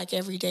update it like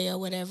every day or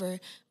whatever,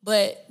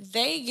 but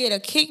they get a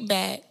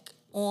kickback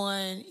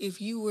on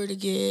if you were to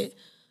get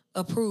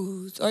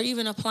approved or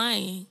even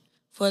applying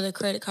for the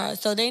credit card.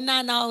 So they're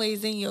not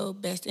always in your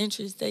best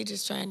interest. They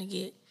just trying to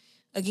get,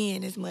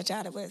 again, as much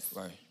out of us.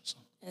 Right.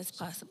 as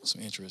possible.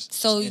 Some interest.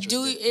 So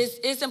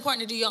it's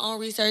important to do your own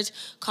research.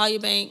 Call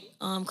your bank,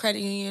 credit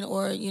union,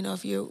 or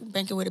if you're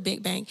banking with a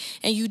big bank,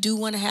 and you do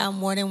want to have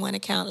more than one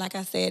account. Like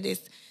I said,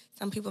 it's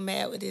some people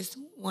mad with this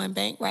one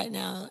bank right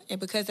now, and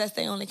because that's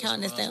their only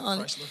account, that's their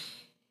only.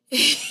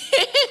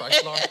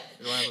 Chrysler?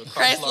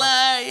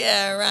 Chrysler,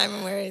 yeah,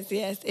 rhyming words.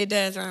 Yes, it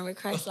does rhyme with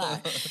Chrysler.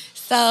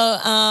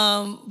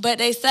 So, but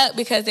they suck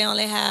because they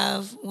only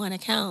have one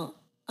account,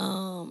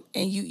 and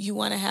you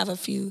want to have a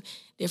few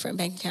different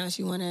bank accounts.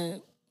 You want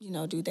to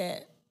do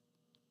that,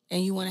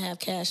 and you want to have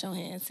cash on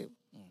hand too.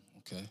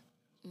 Okay,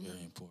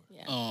 very important.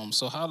 Yeah.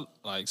 So how,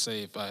 like,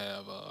 say if I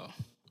have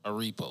a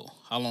repo,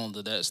 how long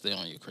did that stay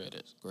on your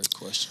credit? Great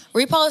question.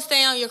 Repos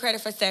stay on your credit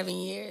for 7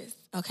 years.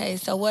 Okay,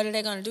 so what are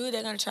they going to do?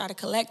 They're going to try to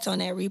collect on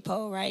that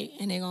repo, right?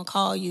 And they're going to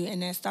call you,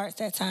 and that starts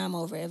that time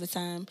over. Every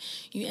time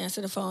you answer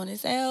the phone and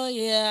say, oh,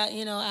 yeah,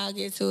 I'll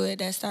get to it,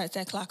 that starts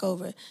that clock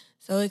over.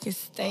 So it can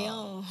stay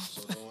on.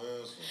 So don't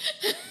answer.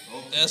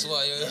 That's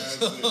why your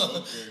answer.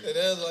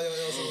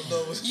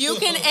 You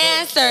can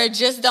answer,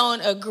 just don't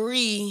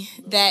agree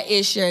that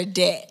it's your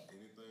debt.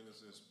 Anything that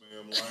says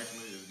spam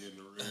likely is getting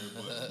a red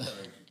button.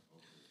 Thank you.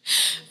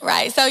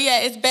 Right. So,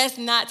 yeah, it's best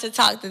not to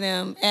talk to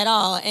them at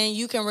all. And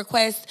you can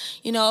request,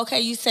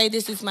 okay, you say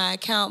this is my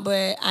account,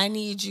 but I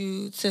need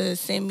you to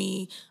send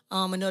me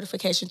a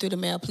notification through the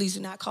mail. Please do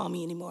not call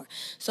me anymore.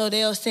 So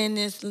they'll send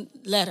this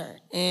letter,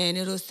 and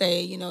it'll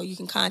say, you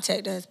can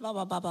contact us, blah,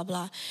 blah, blah, blah,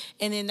 blah.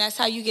 And then that's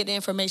how you get the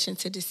information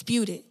to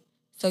dispute it.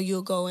 So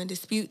you'll go and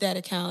dispute that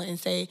account and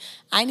say,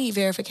 I need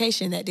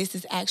verification that this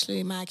is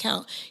actually my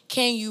account.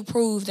 Can you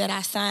prove that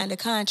I signed a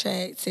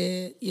contract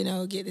to,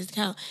 get this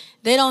account?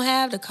 They don't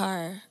have the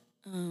car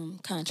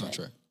contract.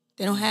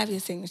 They don't have your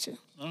signature.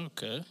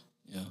 Okay.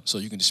 Yeah, so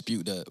you can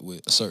dispute that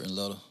with a certain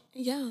letter.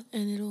 Yeah,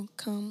 and it'll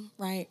come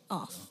right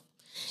off.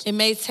 It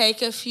may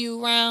take a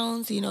few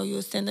rounds.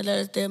 You'll send the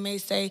letters. They may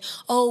say,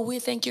 oh, we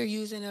think you're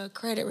using a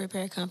credit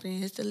repair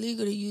company. It's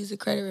illegal to use a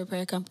credit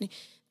repair company.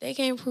 They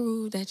can't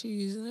prove that you're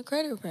using a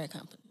credit repair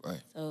company.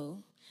 Right. So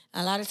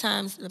a lot of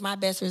times my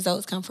best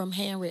results come from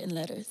handwritten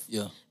letters.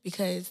 Yeah.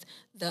 Because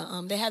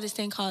they have this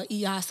thing called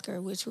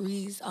eOscar, which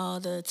reads all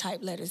the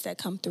type letters that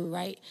come through,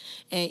 right?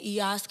 And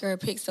eOscar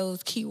picks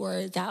those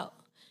keywords out,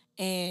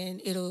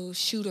 and it'll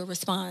shoot a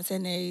response,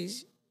 and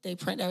they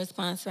print that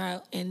response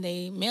out, and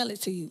they mail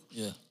it to you.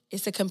 Yeah.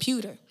 It's a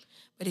computer.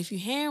 But if you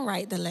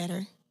handwrite the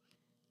letter,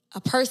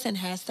 a person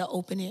has to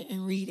open it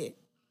and read it.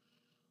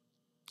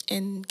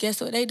 And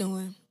guess what they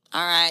doing?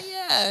 All right,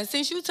 yeah,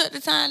 since you took the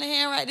time to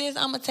handwrite this,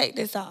 I'm going to take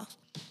this off.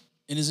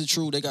 And is it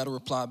true they got to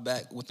reply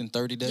back within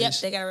 30 days? Yep,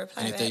 they got to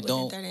reply and back if they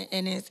don't, 30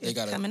 and it's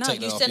coming take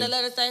off. You send a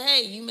letter, say,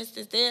 hey, you missed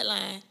this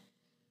deadline.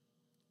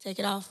 Take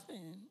it off,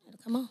 and it'll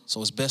come on. So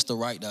it's best to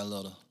write that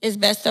letter. It's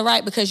best to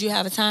write because you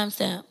have a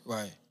timestamp.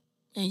 Right.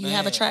 And you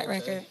have a track okay.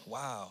 record.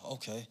 Wow,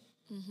 okay.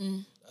 Mm-hmm.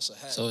 That's a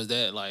hack. So is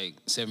that like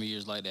 7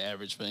 years, like the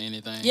average for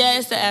anything? Yeah,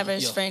 it's the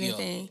average for Yeah.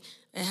 anything.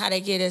 And how they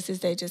get us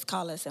is they just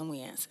call us and we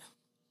answer.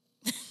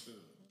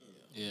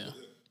 Yeah.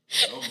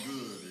 I'm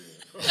good.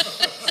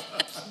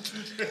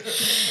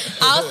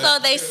 Also,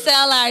 they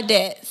sell our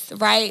debts,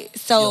 right?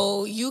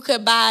 So you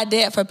could buy a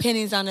debt for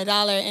pennies on the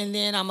dollar, and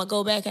then I'm gonna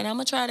go back and I'm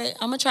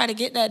gonna try to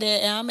get that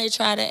debt, and I may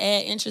try to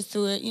add interest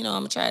to it. I'm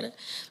gonna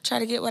try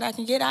to get what I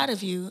can get out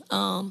of you.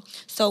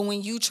 So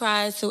when you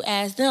try to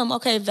ask them,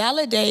 okay,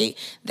 validate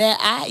that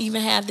I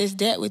even have this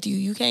debt with you.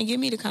 You can't give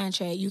me the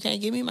contract. You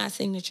can't give me my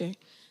signature.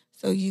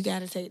 So you got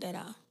to take that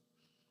off.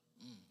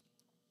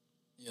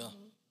 Yeah.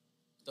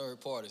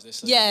 Third parties. They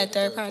say Yeah,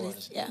 third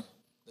parties. Yeah.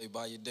 They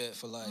buy your debt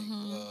for like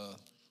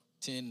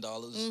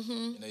 $10,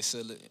 and they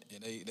sell it,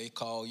 and they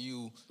call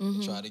you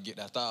and try to get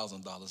that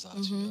 $1,000 out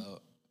you.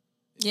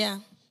 Yeah.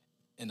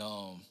 And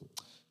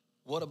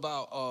what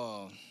about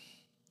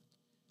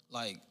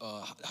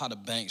how the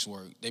banks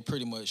work? They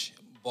pretty much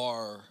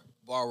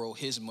borrow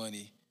his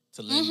money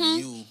to lend to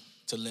you,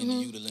 to lend to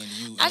you, to lend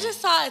to you. I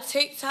just saw a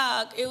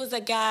TikTok. It was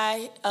a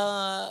guy.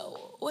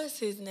 What's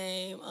his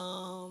name?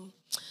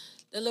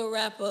 The little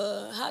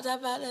rapper, Hot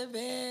Top Out of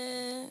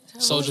Bed.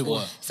 Soulja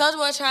Boy. Soulja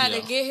Boy tried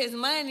to get his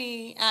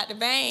money out the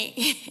bank,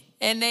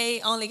 and they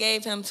only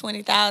gave him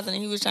 $20,000, and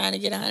he was trying to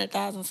get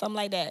 $100,000, something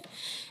like that.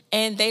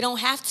 And they don't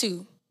have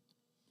to.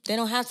 They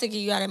don't have to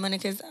give you out that money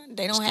because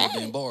they don't have it.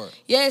 Still being borrowed.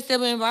 Yeah, it's still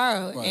being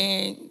borrowed. Right.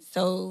 And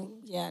so,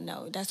 yeah,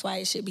 no, that's why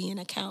it should be in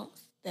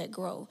accounts that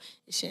grow.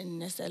 It shouldn't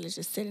necessarily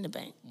just sit in the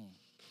bank.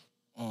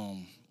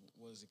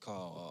 What is it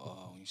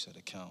called? When you said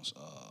accounts,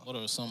 What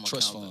are some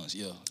trust accounts? funds?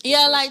 Yeah.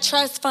 Yeah, like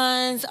trust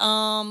funds.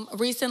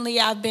 Recently,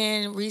 I've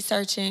been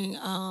researching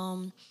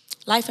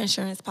life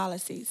insurance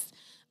policies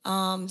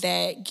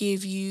that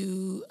give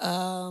you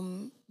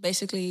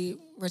basically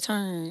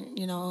return,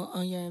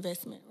 on your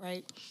investment,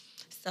 right?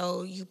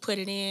 So you put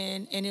it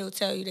in, and it'll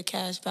tell you the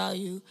cash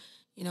value,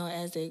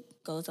 as it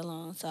goes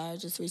along. So I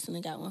just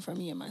recently got one for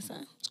me and my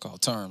son. It's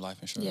called term life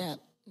insurance. Yeah.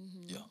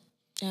 Yeah.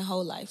 And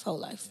whole life. Yeah, I'm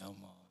almost.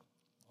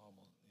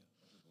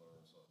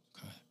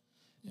 Okay.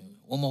 Yeah.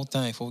 One more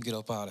thing before we get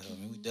up out of here.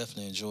 We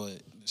definitely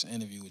enjoyed this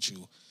interview with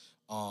you.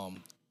 For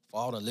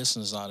all the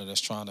listeners out there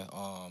that's trying to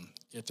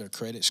get their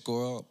credit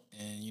score up,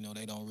 and you know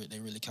they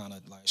really kind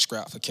of like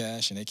scrap for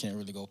cash, and they can't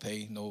really go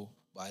pay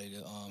nobody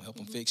to help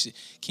them fix it.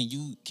 Can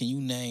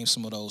you name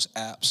some of those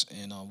apps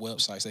and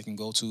websites they can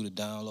go to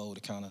download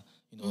to kind of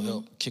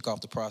help kick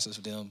off the process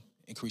of them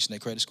increasing their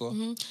credit score?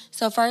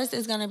 So first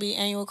is going to be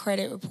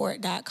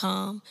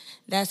annualcreditreport.com.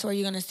 That's where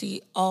you're going to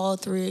see all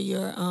 3 of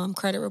your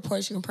credit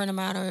reports. You can print them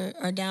out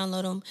or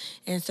download them,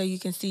 and so you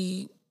can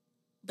see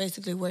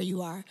basically where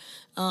you are.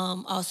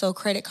 Also,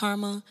 Credit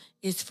Karma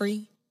is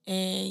free,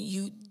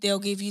 and they'll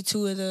give you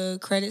 2 of the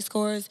credit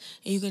scores,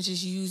 and you can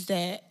just use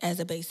that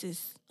as a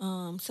basis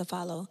to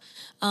follow.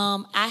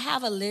 I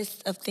have a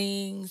list of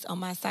things on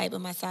my site, but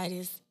my site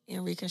is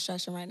in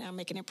reconstruction right now. I'm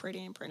making it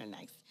pretty and pretty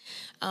nice.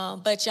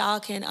 But y'all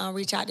can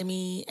reach out to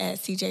me at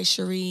CJ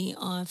Cherie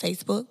on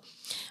Facebook,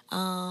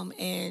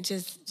 and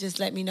just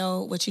let me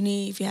know what you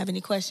need. If you have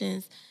any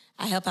questions,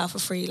 I help out for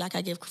free. Like,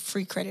 I give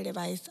free credit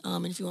advice.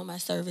 And if you want my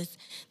service,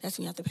 that's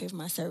when you have to pay for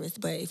my service.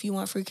 But if you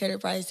want free credit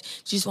advice,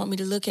 you just want me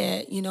to look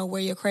at,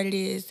 where your credit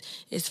is,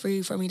 it's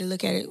free for me to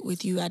look at it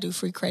with you. I do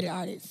free credit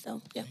audits.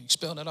 So, yeah.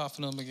 Spell that out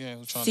for them again.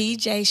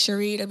 CJ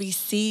Cherie. It'll be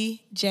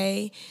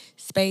CJ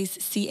space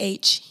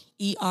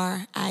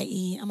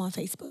CHERIE. I'm on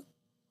Facebook.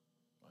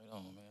 Right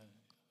on, man.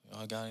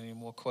 Y'all got any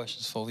more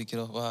questions before we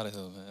get up out of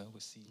here, man,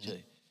 with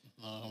CJ?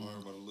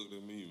 Everybody looked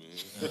at me, man.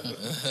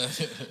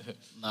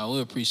 No,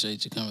 we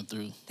appreciate you coming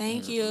through.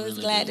 Thank you.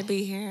 Really glad to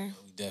be here.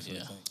 We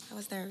definitely thank you. I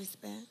was nervous,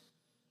 man.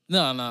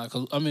 No,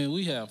 because,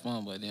 we have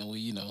fun, but then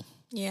we had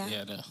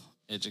to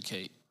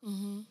educate.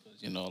 A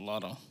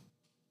lot of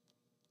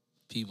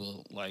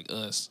people like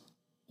us,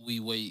 we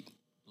wait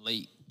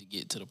late to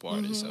get to the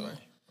party. So,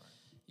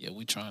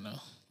 we trying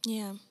to,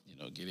 get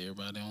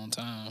everybody on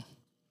time.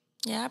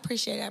 Yeah, I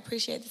appreciate it. I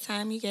appreciate the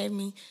time you gave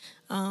me.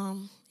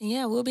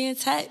 We'll be in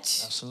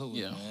touch.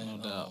 Absolutely, man. No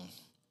doubt.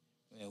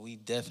 We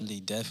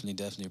definitely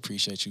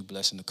appreciate you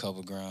blessing the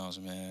cover grounds,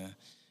 man.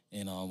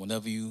 And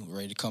whenever you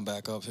ready to come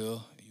back up here,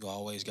 you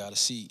always got a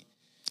seat.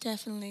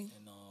 Definitely.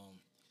 And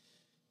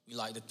we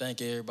like to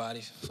thank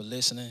everybody for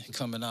listening,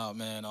 coming out,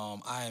 man.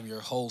 I am your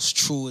host,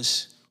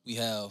 Truist. We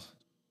have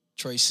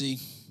Tracy,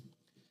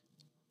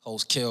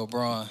 host Kel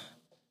Braun,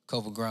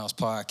 Cover Grounds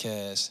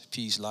Podcast.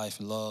 Peace, life,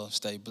 and love.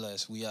 Stay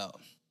blessed. We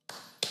out.